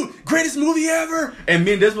like, dude, greatest movie ever! And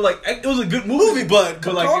me and Des were like, it was a good movie, but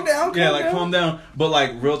like, calm down. Calm down. But,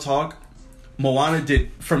 like, real talk, Moana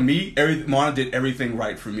did everything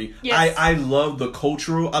right for me. Yes. I love the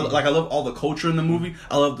cultural. I love all the culture in the movie.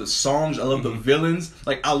 I love the songs. I love the villains.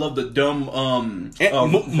 Like I love the dumb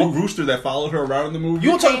rooster that followed her around in the movie.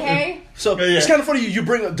 You talk. So it's kind of funny you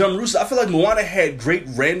bring up dumb rooster. I feel like Moana had great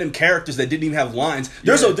random characters that didn't even have lines.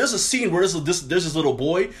 There's a scene where there's this little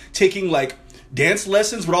boy taking like dance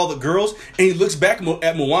lessons with all the girls, and he looks back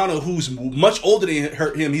at Moana, who's much older than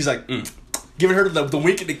him. He's like. Giving her the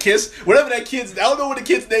wink and the kiss. Whatever that kid's... I don't know what the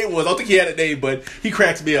kid's name was. I don't think he had a name, but he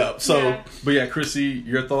cracks me up. So, But yeah, Chrissy,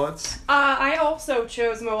 your thoughts? I also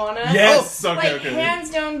chose Moana. Yes! Okay. Hands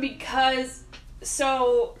down because...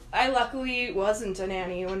 So, I luckily wasn't a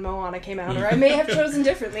nanny when Moana came out, or I may have chosen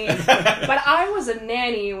differently. But I was a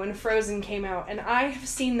nanny when Frozen came out, and I have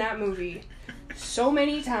seen that movie so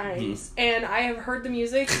many times, and I have heard the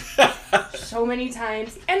music so many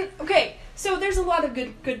times. And okay, so there's a lot of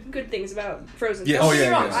good things about Frozen. Yes. Don't get me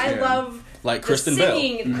yeah, wrong. yes, I yeah. love Like the Kristen Bell.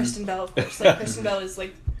 singing. Kristen Bell, of course. Like Kristen Bell is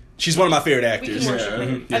like She's one of my favorite we actors. can worship Yeah.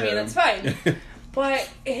 her. Yeah. I mean, that's fine. But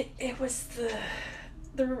it was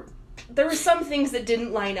there were some things that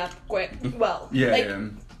didn't line up quite well. Yeah, like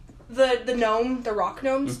yeah. the gnome, the rock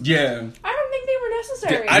gnomes. Yeah. I don't think they were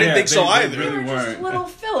necessary. I didn't think so they either. They really were just weren't. little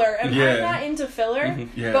filler, and Yeah. I'm not into filler.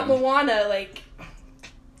 Yeah. But Moana, like,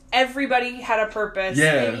 everybody had a purpose.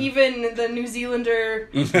 Yeah. And even the New Zealander.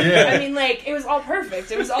 Yeah. I mean, like, it was all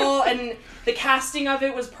perfect. It was all, and the casting of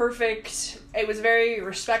it was perfect. It was very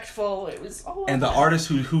respectful. It was all. And the artist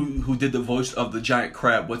who did the voice of the giant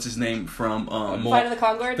crab, what's his name from Fight of the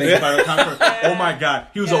Conchords. Thank you, Fight of the Conchords. Yeah. Oh my god,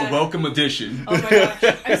 he was Yeah. a welcome addition. Oh my gosh.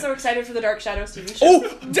 I'm so excited for the Dark Shadows TV show.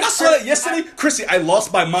 Oh, I saw that yesterday, Chrissy. I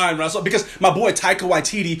lost my mind when I saw because my boy Taika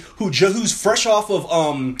Waititi, who's fresh off of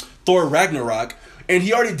Thor Ragnarok, and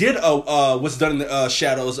he already did what's done in the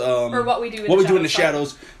shadows. Or What We Do in what the we do in the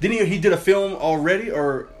Shadows. shadows. Didn't he did a film already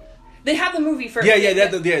or? They had the movie first. Yeah, they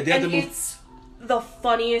had the and movie. it's the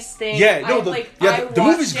funniest thing. Yeah, no, I the watched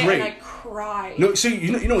movie's it great. And I cried. No, so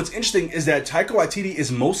you know what's interesting is that Taika Waititi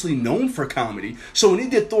is mostly known for comedy. So when he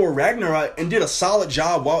did Thor Ragnarok and did a solid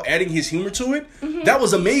job while adding his humor to it, that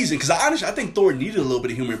was amazing. Because I think Thor needed a little bit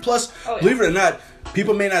of humor. Plus, believe it or not,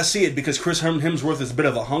 people may not see it because Chris Hemsworth is a bit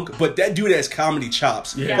of a hunk, but that dude has comedy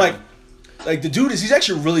chops. Yeah. Like the dude he's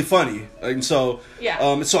actually really funny. And so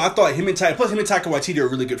so I thought him and Taika Waititi are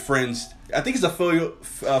really good friends. I think he's a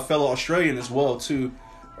fellow Australian as well too,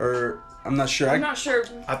 or I'm not sure. I'm not sure.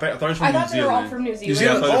 I thought he was from I New thought they were all Zealand. from New Zealand. New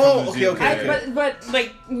Zealand? Yeah, I thought they were Oh, from New okay, Zealand. okay. Yeah. But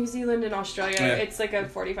like New Zealand and Australia, Yeah. it's like a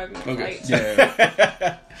 45-minute Okay. flight.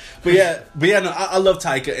 Yeah. But yeah, no, I love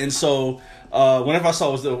Taika, and so whenever I saw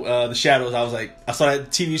it was the Shadows, I was like, I saw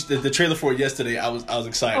that the trailer for it yesterday. I was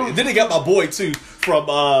excited, Oh. and then they got my boy too from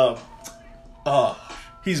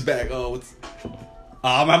he's back.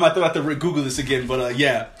 I might have to Google this again, but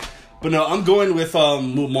yeah. But no, I'm going with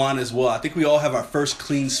Moana as well. I think we all have our first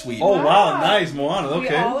clean sweep. Oh wow, Wow. nice Moana. We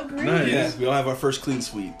Okay. all agree. Nice. Yeah, we all have our first clean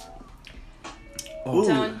sweep. Ooh.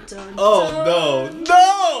 Dun, dun, Oh dun.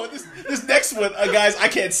 no! This next one, guys, I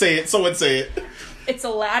can't say it. Someone say it. It's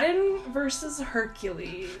Aladdin versus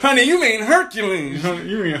Hercules. Honey, you mean Hercules?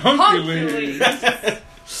 You mean Hercules?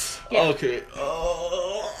 Yeah. Okay.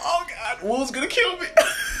 Oh God, Will's gonna kill me.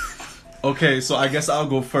 Okay, so I guess I'll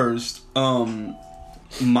go first.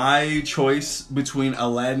 My choice between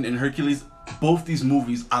Aladdin and Hercules, both these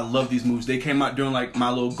movies, I love these movies. They came out during like my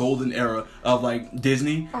little golden era of like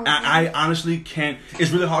Disney. I honestly can't,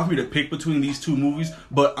 it's really hard for me to pick between these two movies,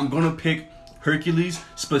 but I'm gonna pick Hercules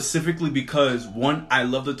specifically because one, I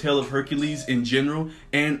love the tale of Hercules in general,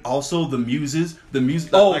 and also the music,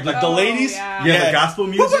 like the ladies? Yeah. the gospel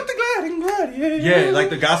music. What about the glad and glad? Yeah, like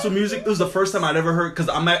the gospel music. It was the first time I'd ever heard, because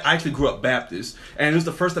I actually grew up Baptist, and it was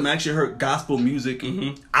the first time I actually heard gospel music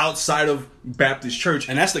outside of Baptist church,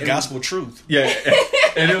 And that's the gospel truth. Yeah,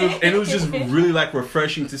 and it was just really like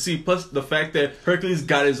refreshing to see. Plus the fact that Hercules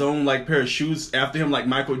got his own like pair of shoes after him, like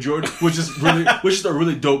Michael Jordan, which is a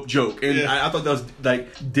really dope joke. And I thought that was like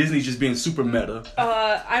Disney just being super meta.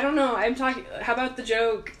 I don't know. I'm talking. How about the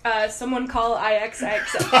joke? Someone call IXI.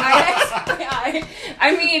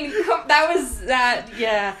 I mean, that was that.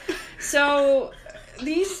 Yeah. So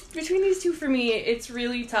between these two for me, it's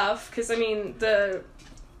really tough because I mean the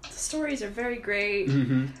stories are very great.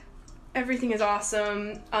 Mm-hmm. Everything is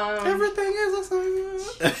awesome. Everything is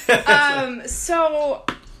awesome. So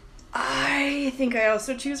I think I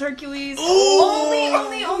also choose Hercules. Ooh.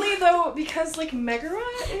 Only though because like Megara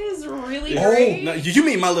is really Oh, great. no, you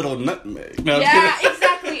mean my little nutmeg? No, I'm Yeah, kidding.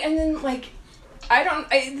 exactly. And then like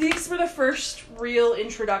these were the first real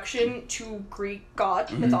introduction to Greek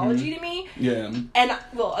god mythology to me. Yeah. And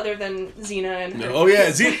well, other than Xena and Oh yeah,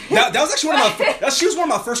 Xena. That was actually one of my. She was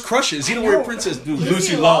one of my first crushes. Xena Warrior Princess, dude,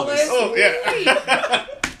 Lucy Lawless. Oh yeah.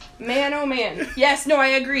 Man, oh man. Yes, no, I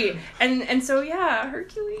agree. And so yeah,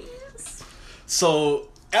 Hercules. So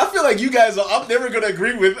I feel like you guys are. I'm never gonna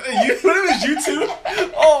agree with you. What it was you two?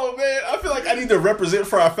 Oh man, I feel like I need to represent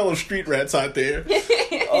for our fellow street rats out there.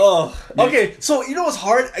 Oh, okay. So you know what's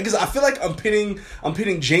hard because I feel like I'm pitting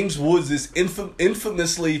James Woods'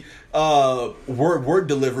 infamously word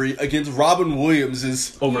delivery against Robin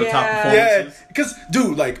Williams' Over the top Yeah. performances. Yeah, because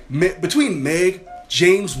dude, like between Meg,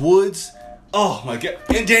 James Woods, oh my god,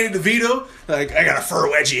 and Danny DeVito, like I got a fur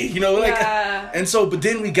wedgie, you know, like, Yeah. and so, but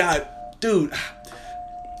then we got, dude,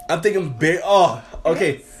 I'm thinking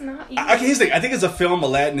okay. It's not easy. Okay, here's the thing. I think as a film,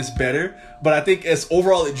 Aladdin is better, but I think as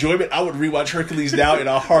overall enjoyment, I would rewatch Hercules now in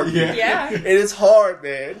a heartbeat. Yeah. And it's hard,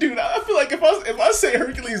 man. Dude, I feel like if I say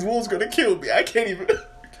Hercules, Will's gonna kill me. I can't even...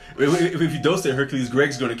 If you don't say Hercules,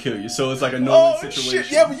 Greg's gonna kill you. So it's like a no-win situation.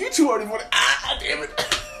 Shit. Yeah, but you two already want to... damn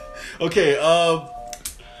it. Okay,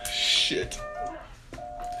 shit.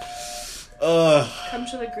 Come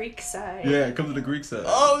to the Greek side. Yeah, come to the Greek side.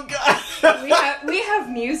 Oh, God. We have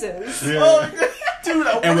muses. Yeah. Oh, dude.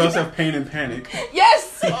 And we also have Pain and Panic.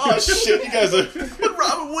 Yes! Oh, shit. You guys are...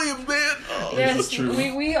 Robin Williams, man. Oh, Yes, This is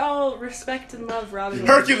true. we all respect and love Robin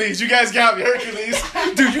Williams. Hercules, you guys got me. Hercules.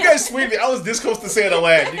 Dude, you guys swayed me. I was this close to saying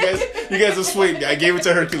Aladdin. You guys have swayed me. I gave it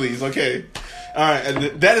to Hercules, okay? Alright,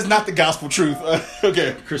 and that is not the gospel truth.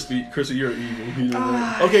 Okay. Christy, you're evil.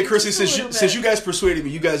 Okay, Chrissy, Just a little since bit. you guys persuaded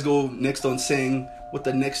me, you guys go next on saying what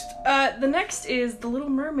the next... The next is The Little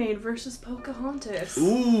Mermaid versus Pocahontas.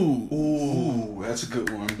 Ooh, that's a good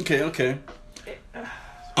one. Okay.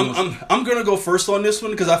 I'm gonna go first on this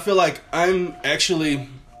one because I feel like I'm actually...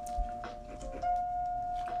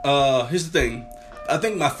 here's the thing. I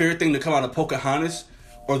think my favorite thing to come out of Pocahontas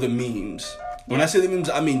are the memes. When I say the memes,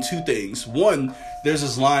 I mean two things. One, there's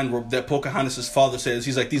this line that Pocahontas' father says,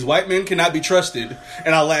 he's like, these white men cannot be trusted.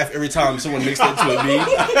 And I laugh every time someone makes that into a meme.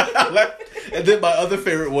 And then my other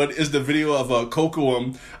favorite one is the video of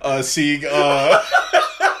Kocoum seeing...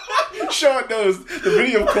 Sean knows the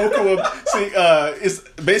video of Kocoum seeing... it's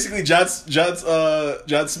basically John Smith... I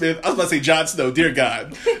was about to say Jon Snow, dear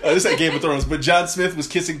God. This is Game of Thrones. But John Smith was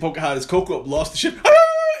kissing Pocahontas. Kocoum lost the shit.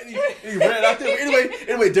 And he ran out there.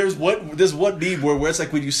 Anyway, there's one meme where it's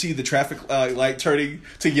like when you see the traffic light turning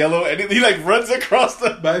to yellow, and he like runs across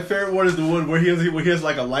the. My favorite one is the one where he has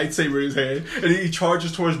like a lightsaber in his hand, and he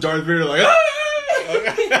charges towards Darth Vader like.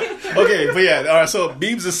 Okay, but yeah, all right. So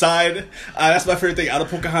memes aside, that's my favorite thing out of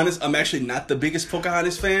Pocahontas. I'm actually not the biggest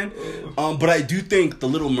Pocahontas fan, but I do think The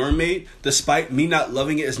Little Mermaid, despite me not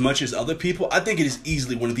loving it as much as other people, I think it is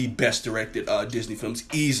easily one of the best directed Disney films.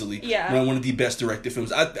 Easily, yeah, one of the best directed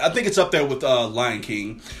films. I think it's up there with Lion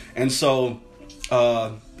King, and so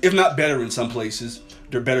if not better in some places,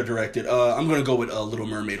 they're better directed. I'm gonna go with Little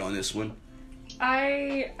Mermaid on this one.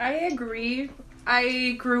 I agree.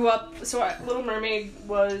 I grew up, Little Mermaid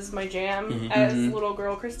was my jam as little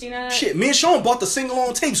girl, Christina. Shit, me and Sean bought the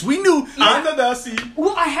sing-along tapes. We knew.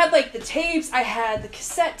 Well, I had like the tapes. I had the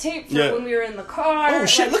cassette tape from when we were in the car. Oh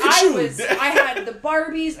shit! Like, look at you. I had the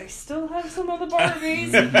Barbies. I still have some of the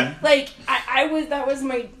Barbies. Like I was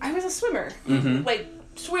a swimmer. Like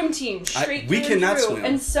swim team straight. We cannot through. swim.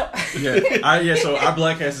 And so So our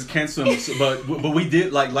black asses can't swim, but we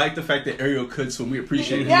did like the fact that Ariel could swim. We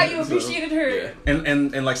appreciated you appreciated her. Yeah.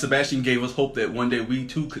 And like Sebastian gave us hope that one day we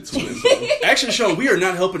too could swim. So. Actually, Sean, we are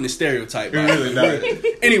not helping the stereotype. We're really not.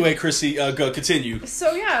 Anyway, Chrissy, go continue.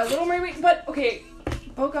 So yeah, Little Mermaid. But okay,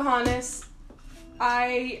 Pocahontas.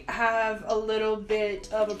 I have a little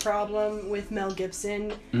bit of a problem with Mel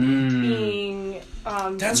Gibson being.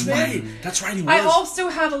 That's right. That's right. He was. I also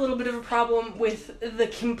have a little bit of a problem with the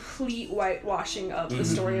complete whitewashing of the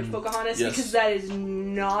story of Pocahontas because that is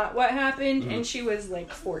not what happened, and she was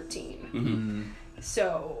like 14.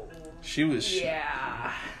 So she was.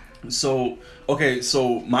 Yeah. So okay,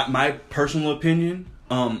 so my personal opinion,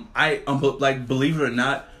 I like, believe it or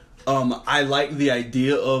not. I like the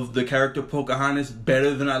idea of the character Pocahontas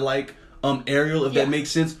better than I like Ariel, if that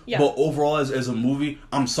makes sense. Yeah. But overall, as a movie,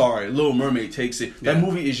 I'm sorry, Little Mermaid takes it. That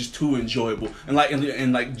movie is just too enjoyable, and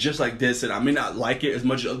like just like Des said, I may not like it as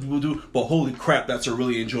much as other people do, but holy crap, that's a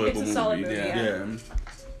really enjoyable movie. It's a solid movie. Yeah.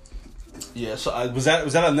 Yeah. So was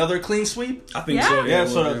that another clean sweep? I think so. Yeah.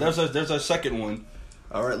 So there's our second one.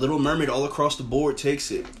 All right, Little Mermaid all across the board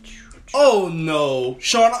takes it. Oh no,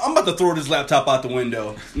 Sean! I'm about to throw this laptop out the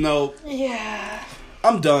window. No. Yeah.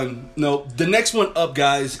 I'm done. No. The next one up,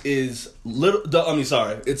 guys, is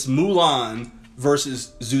it's Mulan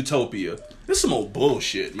versus Zootopia. This is some old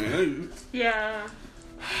bullshit, man. Yeah.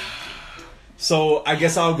 So I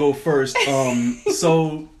guess I'll go first.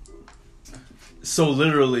 So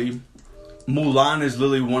literally, Mulan is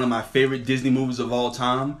literally one of my favorite Disney movies of all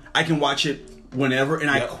time. I can watch it whenever, and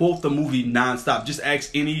I quote the movie nonstop. Just ask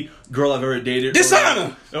any girl I've ever dated.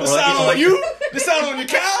 Dishonor! Dishonor on you? Dishonor on your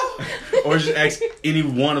cow? Or just ask any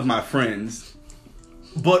one of my friends.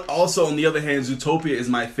 But also, on the other hand, Zootopia is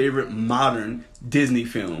my favorite modern Disney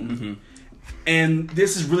film. And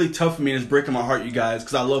this is really tough for me, and it's breaking my heart, you guys,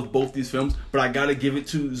 because I love both these films. But I gotta give it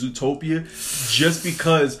to Zootopia, just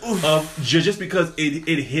because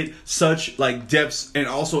it hit such like depths, and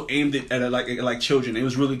also aimed it at like children. It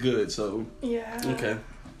was really good. So yeah. Okay,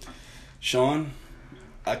 Sean,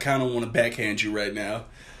 I kind of want to backhand you right now.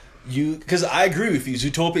 Because I agree with you.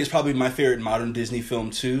 Zootopia is probably my favorite modern Disney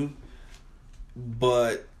film too,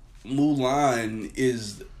 but Mulan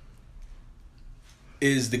is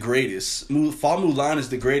the greatest. Mulan is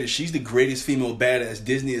the greatest. She's the greatest female badass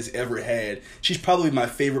Disney has ever had. She's probably my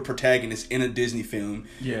favorite protagonist in a Disney film.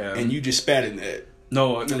 Yeah. And you just spat in that.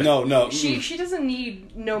 No. She doesn't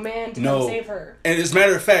need no man to come save her. And as a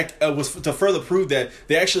matter of fact, was to further prove that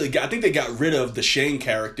they actually I think they got rid of the Shang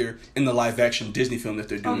character in the live action Disney film that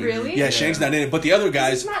they're doing. Oh really? Yeah, Shang's not in it, but the other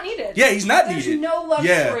guys. He's not needed. Yeah, he's not needed. There's no love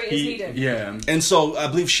story is needed. Yeah. And so I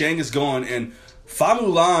believe Shang is gone, and Fa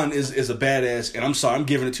Mulan is a badass, and I'm sorry, I'm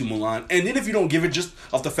giving it to Mulan. And then if you don't give it just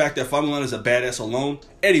off the fact that Fa Mulan is a badass alone,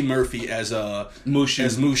 Eddie Murphy as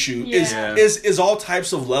Mushu is all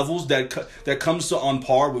types of levels that comes to on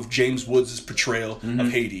par with James Woods' portrayal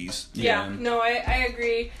of Hades. Yeah, no, I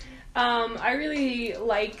agree. I really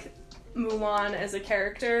like Mulan as a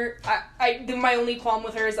character. My only qualm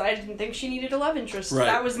with her is that I didn't think she needed a love interest. Right,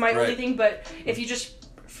 that was my only thing. But if you just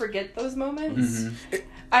forget those moments.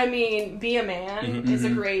 I mean, Be a Man is a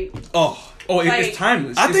great. It's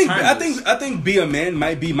timeless. I think Be a Man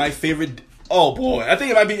might be my favorite. Oh boy, I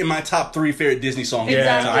think it might be in my top 3 favorite Disney songs.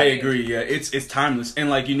 Yeah, exactly. I agree. Yeah, it's timeless. And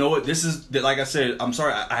like, you know what? This is like I said. I'm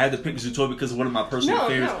sorry, I had to pick Zootopia because of one of my personal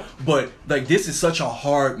favorites. No. But like, this is such a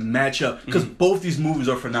hard matchup because both these movies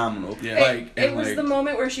are phenomenal. Yeah, it was the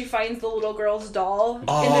moment where she finds the little girl's doll in the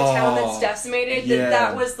town that's decimated.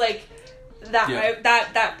 That was like.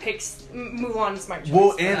 That picks Mulan as my choice.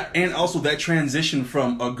 Well, and also that transition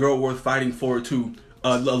from a girl worth fighting for to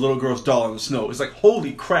a little girl's doll in the snow. It's like,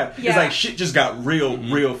 holy crap! Yeah. It's like shit just got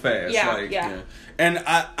real fast. Yeah. And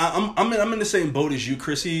I'm in the same boat as you,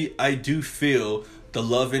 Chrissy. I do feel the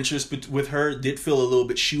love interest with her did feel a little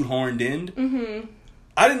bit shoehorned in. Mm-hmm.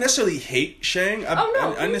 I didn't necessarily hate Shang.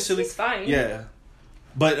 He's fine. Yeah,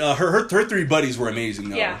 but her 3 buddies were amazing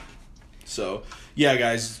though. Yeah. So. Yeah,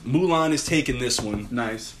 guys, Mulan is taking this one.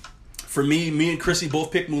 Nice. For me and Chrissy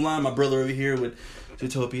both picked Mulan. My brother over here with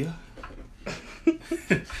Zootopia.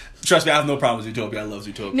 Trust me, I have no problem with Zootopia. I love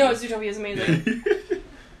Zootopia. No, Zootopia is amazing.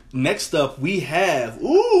 Next up, we have...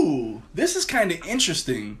 this is kind of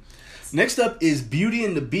interesting. Next up is Beauty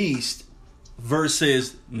and the Beast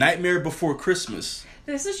versus Nightmare Before Christmas.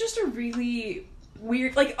 This is just a really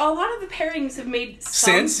weird... Like, a lot of the pairings have made some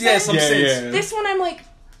sense. Yeah, some sense. Yeah. This one, I'm like...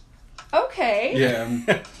 Okay.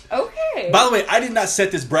 Yeah. Okay. By the way, I did not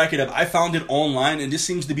set this bracket up. I found it online, and this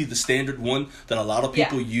seems to be the standard one that a lot of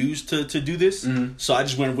people use to do this. Mm-hmm. So I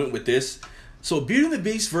just went with this. So Beauty and the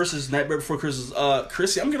Beast versus Nightmare Before Christmas.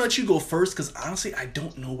 Chrissy, I'm going to let you go first, because honestly, I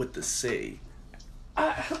don't know what to say.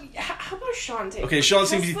 How about Sean take Okay, Sean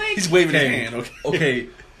seems he's waving his hand. Okay.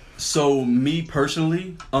 So me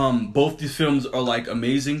personally, both these films are like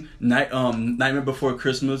amazing. Nightmare Before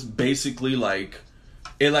Christmas, basically like...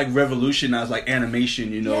 It like revolutionized like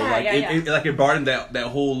animation, you know, it brought in that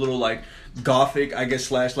whole little like gothic, I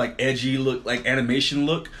guess, / like edgy look, like animation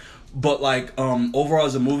look. But like overall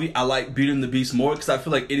as a movie, I like Beauty and the Beast more because I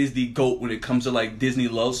feel like it is the GOAT when it comes to like Disney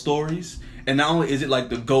love stories. And not only is it like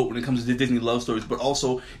the GOAT when it comes to the Disney love stories, but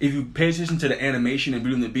also if you pay attention to the animation in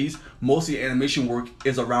Beauty and the Beast, most of the animation work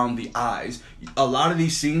is around the eyes. A lot of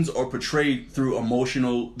these scenes are portrayed through a lot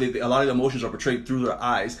of the emotions are portrayed through their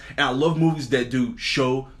eyes. And I love movies that do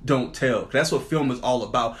show, don't tell. That's what film is all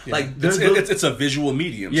about. Yeah. Like it's a visual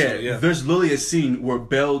medium. Yeah, so, there's literally a scene where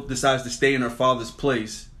Belle decides to stay in her father's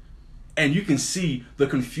place. And you can see the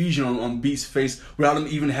confusion on Beast's face without him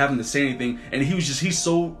even having to say anything. And he's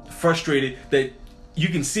so frustrated that you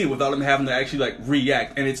can see it without him having to actually like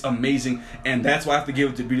react. And it's amazing. And that's why I have to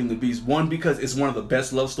give it to Beauty and the Beast. One, because it's one of the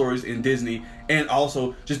best love stories in Disney. And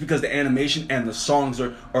also just because the animation and the songs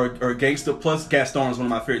are gangster. Plus Gaston is one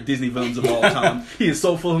of my favorite Disney villains of all time. He is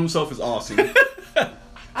so full of himself. It's awesome.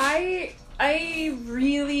 I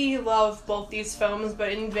really love both these films,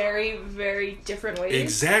 but in very, very different ways.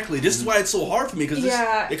 Exactly. This is why it's so hard for me, because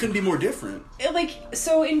it couldn't be more different.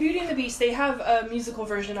 So in Beauty and the Beast, they have a musical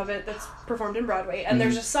version of it that's performed in Broadway, and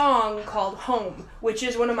there's a song called Home, which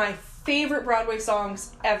is one of my favorite Broadway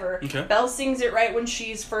songs ever. Okay. Belle sings it right when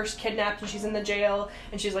she's first kidnapped and she's in the jail,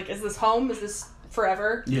 and she's like, is this home? Is this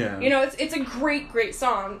forever? Yeah. You know, it's a great, great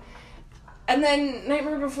song. And then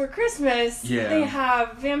Nightmare Before Christmas, they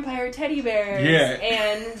have vampire teddy bears,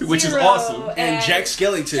 and which is awesome, and Jack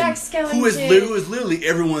Skellington, who is literally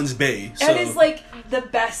everyone's bae. So. That is like the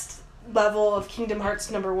best level of Kingdom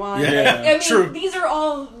Hearts #1. Yeah, I mean, true. These are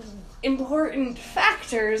all important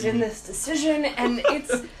factors in this decision, and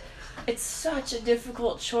it's such a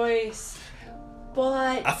difficult choice.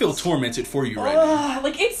 But I feel tormented for you right now.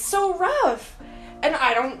 Like, it's so rough. And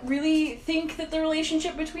I don't really think that the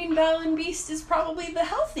relationship between Belle and Beast is probably the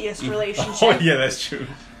healthiest relationship. Oh, yeah, that's true.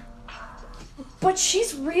 But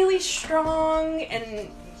she's really strong and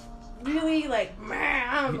really like, man,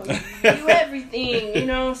 I'm gonna do everything, you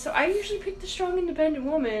know? So I usually pick the strong, independent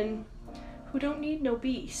woman who don't need no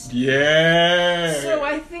Beast. Yeah. So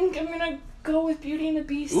I think I'm gonna go with Beauty and the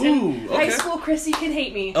Beast. Ooh, and okay. High School Chrissy can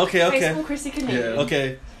hate me. Okay. High School Chrissy can hate me.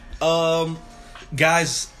 Okay.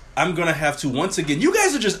 Guys, I'm gonna have to once again. You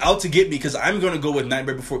guys are just out to get me because I'm gonna go with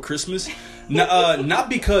Nightmare Before Christmas. Not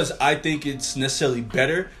because I think it's necessarily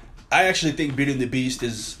better. I actually think Beauty and the Beast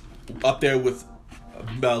is up there with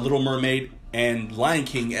Little Mermaid and Lion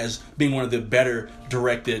King as being one of the better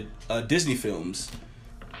directed Disney films.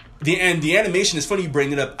 The animation is funny you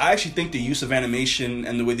bring it up. I actually think the use of animation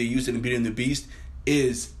and the way they used it in Beauty and the Beast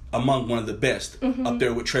is among one of the best, up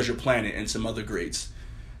there with Treasure Planet and some other greats.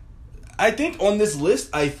 I think on this list,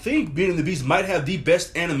 I think Beauty and the Beast might have the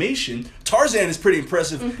best animation. Tarzan is pretty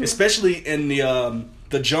impressive, especially in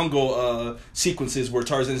the jungle sequences where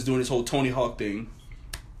Tarzan is doing his whole Tony Hawk thing.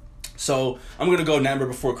 So I'm gonna go Nightmare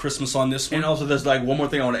Before Christmas on this one. And also, there's like one more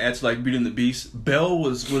thing I want to add to like Beauty and the Beast. Belle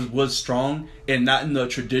was strong, and not in the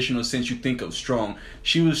traditional sense you think of strong.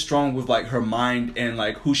 She was strong with like her mind and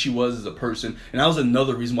like who she was as a person, and that was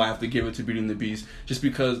another reason why I have to give it to Beauty and the Beast, just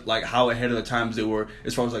because like how ahead of the times they were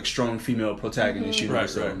as far as like strong female protagonists. You know, Right.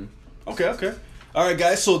 Okay. All right,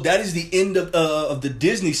 guys. So that is the end of the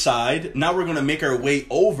Disney side. Now we're gonna make our way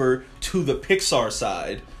over to the Pixar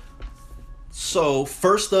side. So,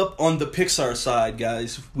 first up on the Pixar side,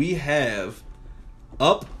 guys, we have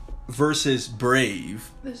Up versus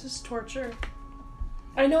Brave. This is torture.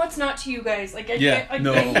 I know it's not to you guys. Like, I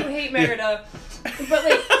no. you hate Merida. But,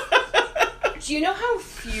 like, do you know how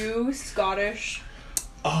few Scottish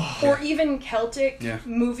or even Celtic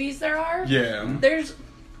movies there are? Yeah. There's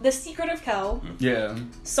The Secret of Kel, Yeah.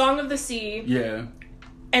 Song of the Sea, Yeah.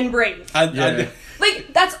 and Brave. Yeah.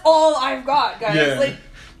 That's all I've got, guys. Yeah. Like,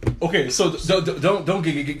 Okay, so don't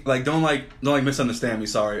misunderstand me.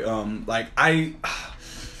 Sorry. I don't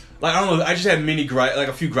know. I just had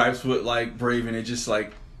a few gripes with like Brave, and it just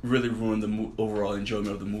like really ruined the overall enjoyment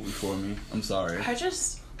of the movie for me. I'm sorry.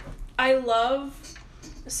 I love.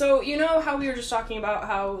 So you know how we were just talking about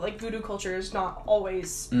how like voodoo culture is not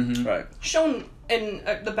always Right. shown in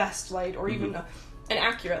the best light or even an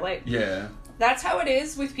accurate light. Yeah. That's how it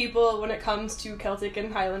is with people when it comes to Celtic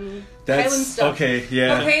and Highland stuff. Okay,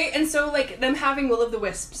 yeah. Okay, and so like them having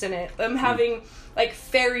Will-o'-the-Wisps in it, them having like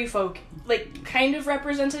fairy folk like kind of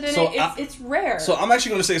represented in it's rare. So I'm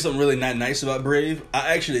actually going to say something really not nice about Brave.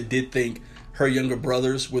 I actually did think her younger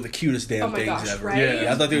brothers were the cutest damn things ever. Right?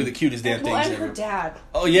 Yeah. I thought they were the cutest damn things and ever. her dad.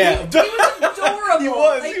 Oh yeah, He was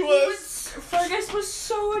adorable. He was. Fergus was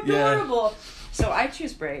so adorable. So I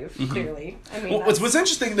choose Brave, clearly. I mean, what's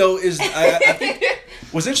interesting though is I think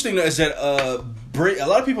what's interesting though is that Brave. A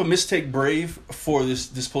lot of people mistake Brave for this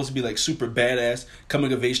supposed to be like super badass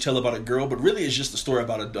coming of age tale about a girl, but really it's just a story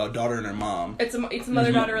about a daughter and her mom. It's a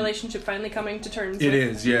mother daughter relationship finally coming to terms. It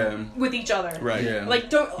is, yeah. With each other, Right? Yeah. Like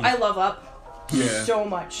I love Up, so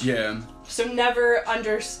much. Yeah. So never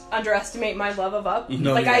underestimate my love of Up.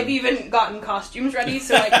 No, like yeah. I've even gotten costumes ready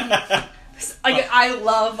so I can. Like I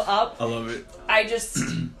love Up. I love it. I just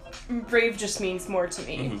Brave just means more to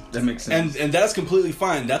me. That makes sense. And that's completely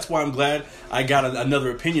fine. That's why I'm glad I got another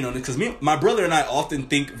opinion on it, because my brother and I often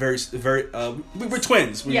think very. We're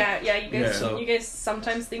twins. You guys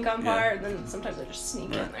sometimes think on fire, and then sometimes I just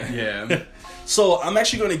sneak in there. Yeah. So I'm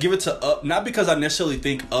actually going to give it to Up, not because I necessarily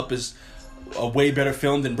think Up is a way better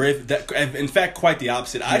film than Brave. That, in fact, quite the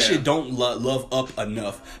opposite. I actually don't love Up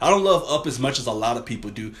enough. I don't love Up as much as a lot of people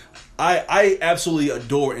do. I absolutely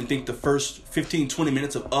adore and think the first 15-20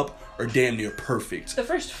 minutes of Up are damn near perfect. The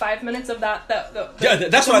first 5 minutes of that's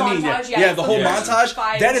what I mean. Montage, The whole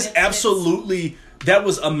montage. That is absolutely. That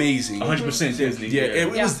was amazing. 100% Disney.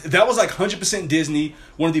 That was like 100% Disney.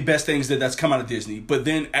 One of the best things that's come out of Disney. But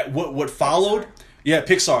then what followed?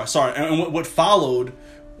 Pixar. Sorry, and what followed?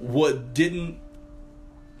 What didn't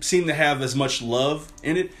seem to have as much love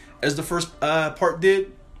in it as the first part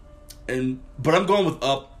did, but I'm going with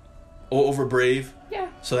Up over Brave. Yeah.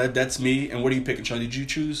 So that's me. And what are you picking, Sean? Did you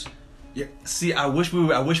choose? Yeah. See, I wish we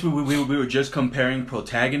were just comparing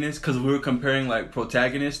protagonists, because if we were comparing like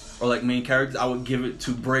protagonists or like main characters, I would give it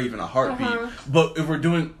to Brave in a heartbeat. But if we're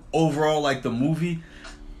doing overall like the movie,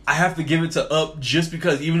 I have to give it to Up, just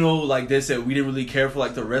because even though like they said we didn't really care for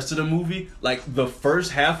like the rest of the movie, like the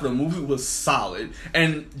first half of the movie was solid,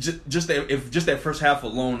 and just that first half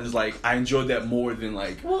alone is like I enjoyed that more than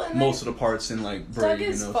like most of the parts in like Brave. Doug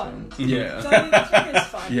is fun. So, yeah. Doug is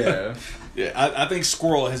fun. Yeah. Yeah, I think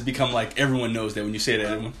Squirrel has become like everyone knows that when you say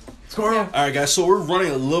that. Squirrel. All right, guys. So we're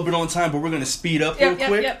running a little bit on time, but we're gonna speed up real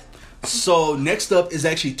quick. Yep. So next up is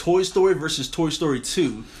actually Toy Story versus Toy Story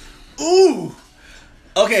 2. Ooh.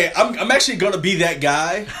 Okay, I'm actually gonna be that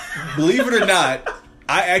guy. Believe it or not,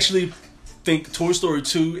 I actually think Toy Story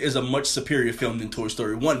 2 is a much superior film than Toy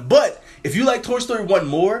Story 1. But if you like Toy Story 1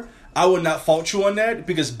 more, I would not fault you on that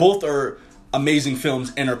because both are amazing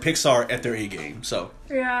films and are Pixar at their A game. So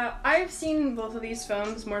yeah, I've seen both of these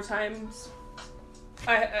films more times.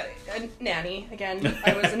 A nanny again.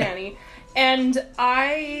 I was a nanny, and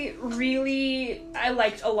I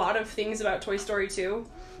liked a lot of things about Toy Story 2.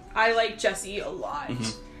 I like Jessie a lot.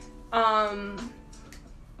 Mm-hmm.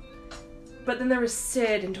 But then there was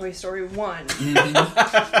Sid in Toy Story 1. Mm-hmm.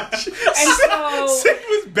 And so Sid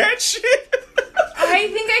was batshit. I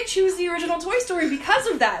think I choose the original Toy Story because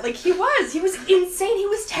of that. Like, he was insane. He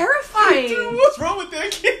was terrifying. Dude, what's wrong with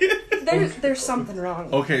that kid? There's something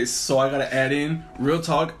wrong. Okay, so I gotta add in, real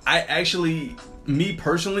talk, me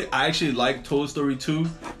personally, I actually like Toy Story 2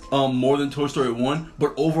 more than Toy Story 1,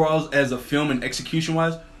 but overall, as a film and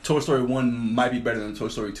execution-wise, Toy Story 1 might be better than Toy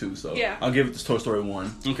Story 2, so yeah. I'll give it to Toy Story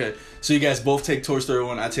 1. Okay, so you guys both take Toy Story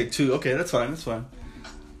 1, I take 2. Okay, that's fine.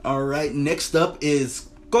 Alright, next up is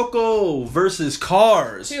Coco versus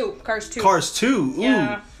Cars. 2. Cars 2. Cars 2, ooh.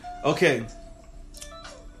 Yeah. Okay.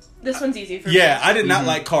 This one's easy for me. Yeah, I did not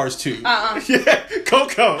like Cars 2. Yeah,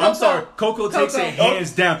 Coco. I'm sorry. Coco takes it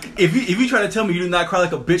hands down. If you try to tell me you did not cry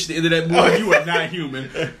like a bitch at the end of that movie, you are not human.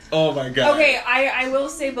 Oh my god. Okay, I will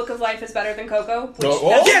say Book of Life is better than Coco.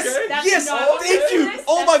 Yes, thank you.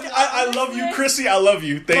 Oh my god, I love you, Chrissy. I love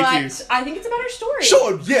you. Thank you. I think it's a better story.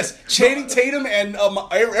 Sure, yes. Channing Tatum and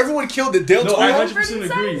everyone killed it. Dale Toro. I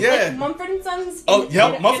 100% agree. Yeah. Like Mumford & Sons. Oh,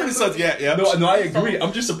 yeah, Mumford & Sons. Yeah. No, I agree.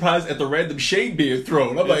 I'm just surprised at the random shade being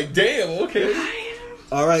thrown. I'm like, damn, okay.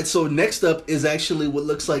 All right, so next up is actually what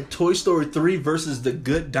looks like Toy Story 3 versus The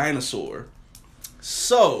Good Dinosaur.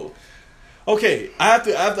 So, okay, I have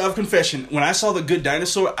to have a confession. When I saw The Good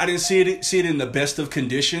Dinosaur, I didn't see it in the best of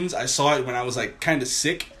conditions. I saw it when I was like kind of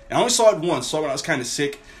sick. And I only saw it once. Saw it when I was kind of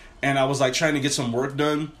sick, and I was like trying to get some work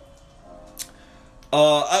done.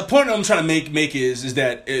 A point I'm trying to make is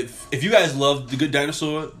that if you guys love The Good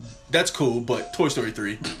Dinosaur, that's cool, but Toy Story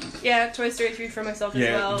 3. Yeah, Toy Story 3 for myself as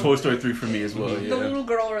well. Yeah, Toy Story 3 for me as well, yeah. The little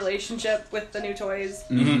girl relationship with the new toys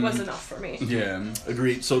was enough for me. Yeah.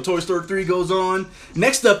 Agreed. So Toy Story 3 goes on.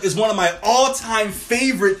 Next up is one of my all-time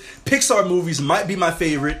favorite Pixar movies, might be my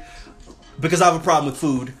favorite, because I have a problem with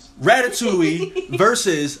food. Ratatouille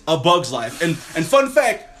versus A Bug's Life. And fun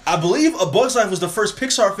fact, I believe A Bug's Life was the first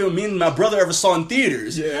Pixar film me and my brother ever saw in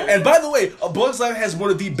theaters. Yeah. And by the way, A Bug's Life has one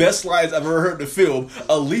of the best lines I've ever heard in the film.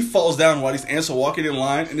 A leaf falls down while these ants are walking in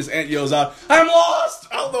line, and this ant yells out, "I'm lost!"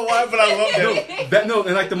 I don't know why, but I love that.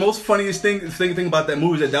 And like the most funniest thing about that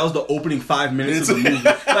movie is that was the opening 5 minutes of the movie.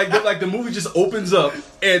 like the movie just opens up,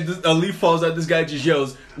 and a leaf falls out. This guy just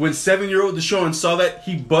yells. When 7-year-old Deshaun saw that,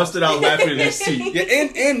 he busted out laughing in his seat. Yeah,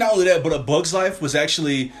 and not only that, but A Bug's Life was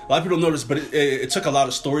actually, a lot of people don't notice, but it took a lot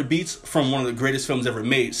of story beats from one of the greatest films ever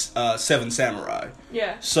made, Seven Samurai.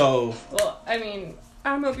 Yeah. So. Well, I mean,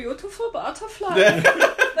 I'm a beautiful butterfly.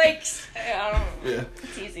 Like, I don't know. Yeah.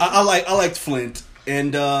 It's easy. I liked Flint,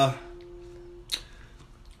 and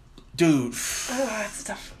dude. It's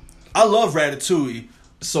tough. I love Ratatouille.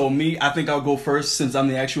 So I think I'll go first since I'm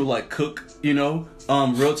the actual cook, you know.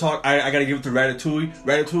 Real talk, I gotta give it to Ratatouille.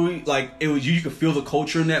 Ratatouille, it was you could feel the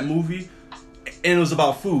culture in that movie, and it was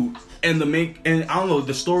about food. And I don't know,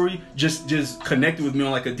 the story just connected with me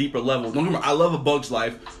on a deeper level. Don't get me wrong, I love A Bug's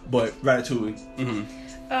Life, but Ratatouille. Mm-hmm.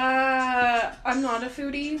 I'm not a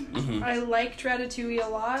foodie. Mm-hmm. I liked Ratatouille a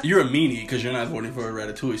lot. You're a meanie because you're not voting for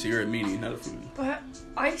Ratatouille, so you're a meanie, not a foodie. But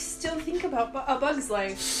I still think about A Bug's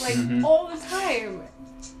Life all the time.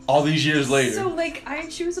 All these years later. So I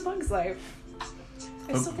choose A Bug's Life.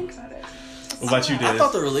 I still think about it. What about you, Dave? I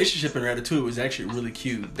thought the relationship in Ratatouille was actually really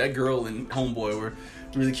cute. That girl and Homeboy were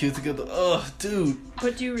really cute together. Ugh, dude.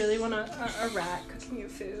 But do you really want a rat cooking you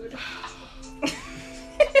food?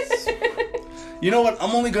 You know what?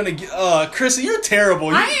 I'm only gonna give... Chrissy, you're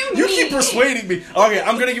terrible. You keep persuading me. Okay,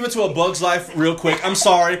 I'm gonna give it to A Bug's Life real quick. I'm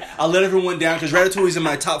sorry. I let everyone down because Ratatouille's in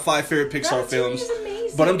my top 5 favorite Pixar films. Is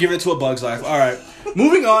amazing. But I'm giving it to A Bug's Life. All right.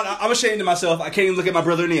 Moving on. I'm ashamed of myself. I can't even look at my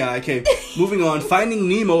brother in the eye. Okay. Moving on. Finding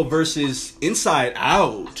Nemo versus Inside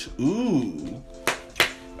Out. Ooh.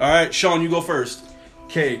 All right, Sean, you go first.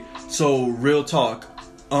 Okay, so real talk.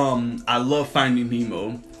 I love Finding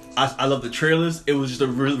Nemo. I love the trailers. It was just a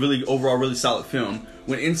really overall really solid film.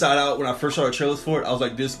 When Inside Out, when I first saw the trailers for it, I was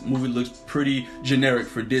like, this movie looks pretty generic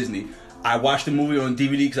for Disney. I watched the movie on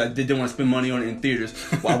DVD because I didn't want to spend money on it in theaters.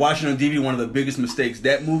 While watching it on DVD, one of the biggest mistakes.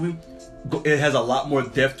 That movie, it has a lot more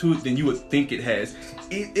depth to it than you would think it has.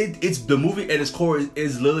 It's the movie at its core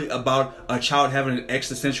is literally about a child having an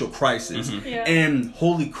existential crisis. Yeah. And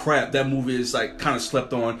holy crap, that movie is like kind of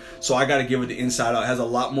slept on. So I got to give it the Inside Out. It has a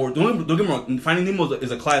lot more. Don't get me wrong. Finding Nemo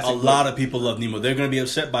is a classic. A lot of people love Nemo. They're going to be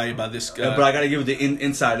upset by this. But I got to give it the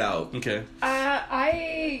Inside Out. Okay.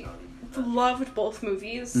 I loved both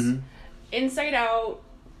movies. Inside Out,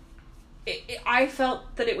 I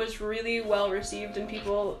felt that it was really well received, and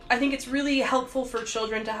people, I think it's really helpful for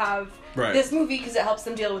children to have this movie because it helps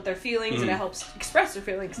them deal with their feelings and it helps express their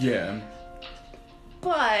feelings. Yeah.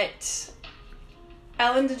 But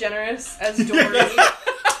Ellen DeGeneres as Dory.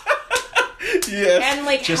 Yes. And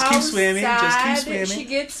like just how keep swimming. sad Just keep swimming. she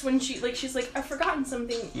gets when she's like, I've forgotten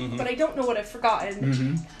something, but I don't know what I've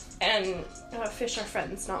forgotten. And fish are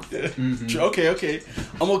friends, not food. Okay.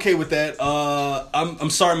 I'm okay with that. I'm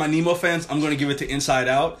sorry, my Nemo fans. I'm going to give it to Inside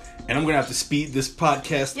Out, and I'm going to have to speed this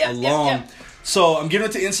podcast along. Yep. So I'm giving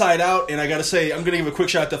it to Inside Out, and I got to say, I'm going to give a quick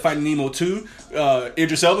shout out to Finding Nemo 2.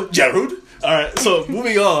 Idris Elba, Jarud. All right, so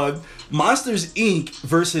moving on. Monsters, Inc.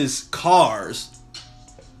 versus Cars.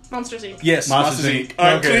 Monsters, Inc. Yes, Monsters, Inc. All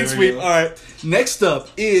right, Okay, clean sweep. All right. Next up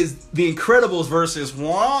is The Incredibles versus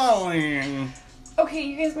WALL-E. Okay,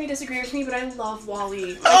 you guys may disagree with me, but I love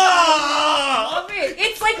WALL-E. Ah! Love it.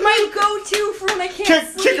 It's like my go-to for when I can't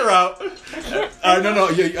sleep. Kick her out. No,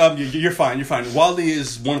 you're fine. You're fine. WALL-E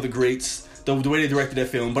is one of the greats. The way they directed that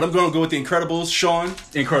film, but I'm gonna go with The Incredibles. Sean,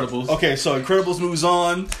 Incredibles. Okay, so Incredibles moves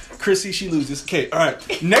on. Chrissy, she loses. Okay, all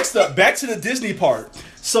right. Next up, back to the Disney part.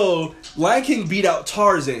 So Lion King beat out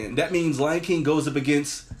Tarzan. That means Lion King goes up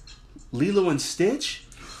against Lilo and Stitch.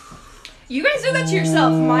 You guys do that to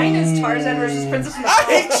yourself. Mine is Tarzan versus Princess and the I Frog.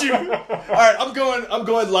 hate you. All right, I'm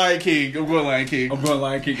going Lion King. I'm going Lion King. I'm going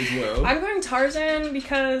Lion King as well. I'm going Tarzan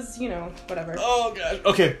because, whatever. Oh gosh.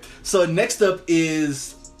 Okay, so next up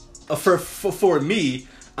is for me,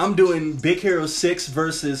 I'm doing Big Hero 6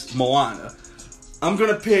 versus Moana. I'm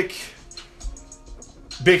gonna pick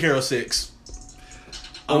Big Hero 6.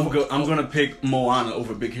 I'm gonna pick Moana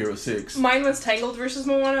over Big Hero 6. Mine was Tangled versus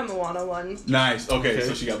Moana. Moana won. Nice. Okay,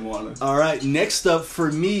 so she got Moana. All right. Next up for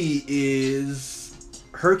me is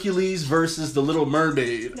Hercules versus The Little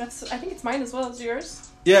Mermaid. I think it's mine as well as yours.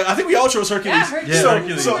 Yeah, I think we all chose Hercules. Yeah, Hercules.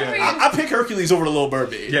 Hercules, So yeah. I pick Hercules over The Little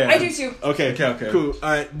Mermaid. Yeah. I do too. Okay. Cool. All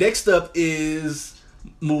right. Next up is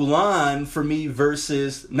Mulan for me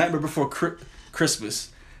versus Nightmare Before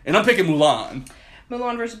Christmas, and I'm picking Mulan.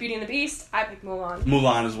 Mulan versus Beauty and the Beast. I pick Mulan.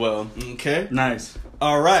 Mulan as well. Okay. Nice.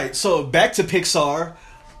 All right. So back to Pixar.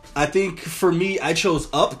 I think for me, I chose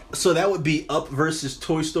Up, so that would be Up versus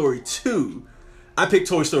Toy Story 2. I picked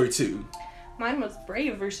Toy Story 2. Mine was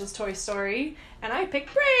Brave versus Toy Story, and I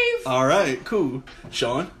picked Brave. All right, cool.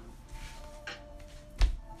 Sean?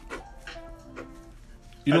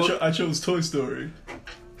 You know I chose Toy Story.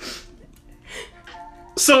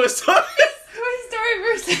 So it's Toy Story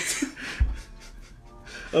versus...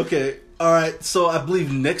 Okay, all right. So I believe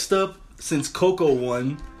next up, since Coco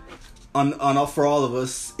won on for all of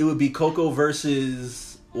us, it would be Coco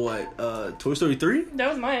versus what? Toy Story 3? That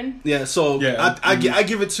was mine. Yeah. So Yeah, I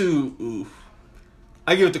give it to.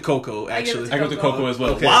 I give it to Coco. Actually, I go to Coco as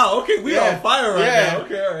well. Okay. Wow. Okay, we Yeah. on fire right Yeah. now.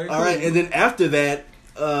 Okay. All right. All right, and then after that,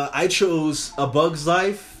 I chose A Bug's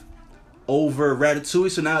Life over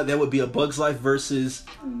Ratatouille. So now that would be A Bug's Life versus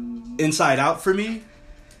Inside Out for me.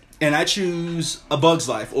 And I choose A Bug's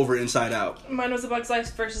Life over Inside Out. Mine was A Bug's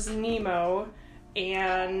Life versus Nemo,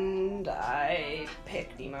 and I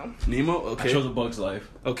picked Nemo. Nemo? Okay. I chose A Bug's Life.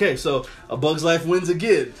 Okay, so A Bug's Life wins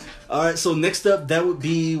again. Alright, so next up, that would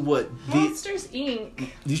be what? Monsters, Inc.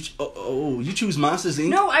 You choose Monsters, Inc.?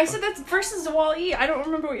 No, I said that's versus WALL-E. I don't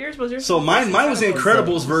remember what yours was. Yours So was mine was Incredibles.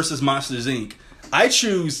 Incredibles versus Monsters, Inc. I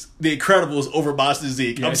choose The Incredibles over Monsters,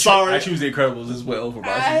 Inc. Yeah, I'm sorry. I choose The Incredibles as well over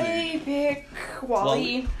Monsters, Inc. I pick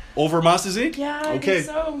WALL-E. Over Monsters, Inc.? Yeah, I Okay. think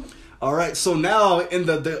so. Alright, so now in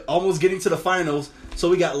the almost getting to the finals, so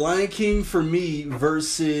we got Lion King for me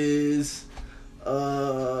versus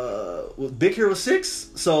Big Hero 6.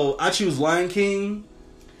 So I choose Lion King.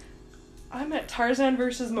 I'm at Tarzan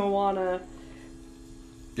versus Moana.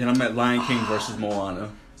 And I'm at Lion King versus Moana.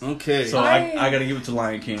 Okay. So I gotta give it to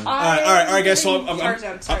Lion King. all right, guys. So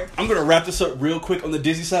Tarzan, sorry. I'm gonna wrap this up real quick on the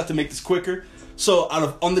Disney side to make this quicker. So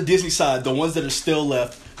on the Disney side, the ones that are still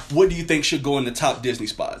left, what do you think should go in the top Disney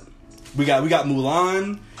spot? We got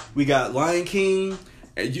Mulan, we got Lion King,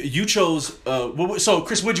 You chose. So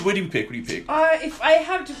Chris, what do you pick? What do you pick? If I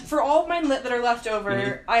have to, for all of mine that are left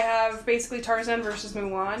over, I have basically Tarzan versus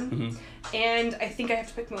Mulan, and I think I have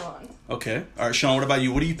to pick Mulan. Okay. All right, Sean. What about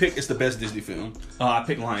you? What do you pick? It's the best Disney film. I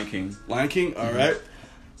pick Lion King. Lion King. All right.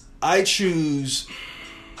 I choose.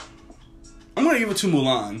 I'm gonna give it to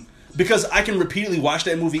Mulan because I can repeatedly watch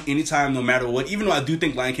that movie anytime, no matter what. Even though I do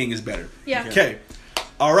think Lion King is better. Yeah. Okay.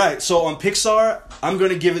 All right. So on Pixar, I'm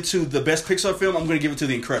gonna give it to the best Pixar film. I'm gonna give it to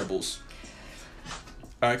The Incredibles.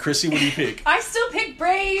 All right, Chrissy, what do you pick? I still pick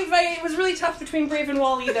Brave. It was really tough between Brave and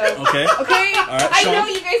WALL-E, though. Okay. Okay? All right, I Sean? know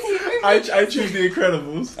you guys hate Brave. I choose The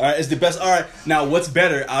Incredibles. All right, it's the best. All right, now what's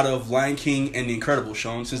better out of Lion King and The Incredibles,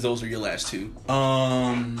 Sean? Since those are your last two.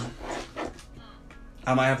 I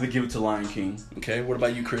might have to give it to Lion King. Okay, what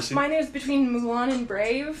about you, Chrissy? Mine is between Mulan and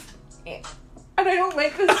Brave, and I don't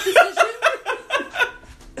like this decision.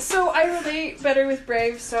 So I relate better with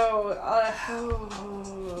Brave, so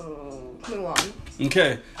Mulan.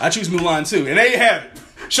 Okay, I choose Mulan too, and there you have it.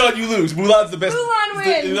 Sean, you lose. Mulan's the best. Mulan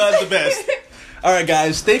wins. Mulan's the best. All right,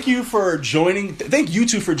 guys. Thank you for joining. Thank you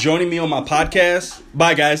two for joining me on my podcast.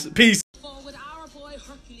 Bye, guys. Peace. Forward, our boy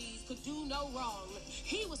Hercules could do no wrong.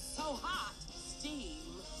 He was so hot, steam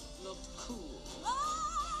looked cool.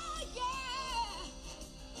 Oh, yeah!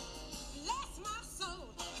 Bless my soul,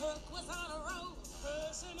 Herc was on a roll.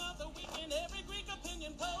 Person of the week in every Greek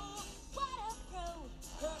opinion poll. What a pro!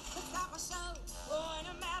 Herc could stop a show. Boy,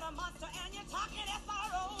 no matter monster, and you're talking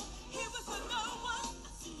SRO. He was a no one,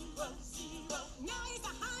 zero. Now he's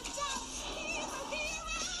a hunter. He's a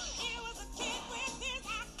hero. He was a kid with his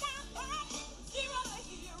act out back. Zero the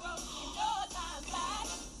hero in no time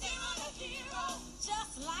back. Zero the hero,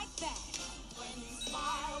 just like that. When he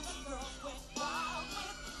smiled, the girls went wild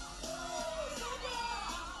with the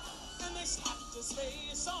girl. And they slapped his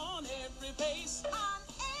face on every base. On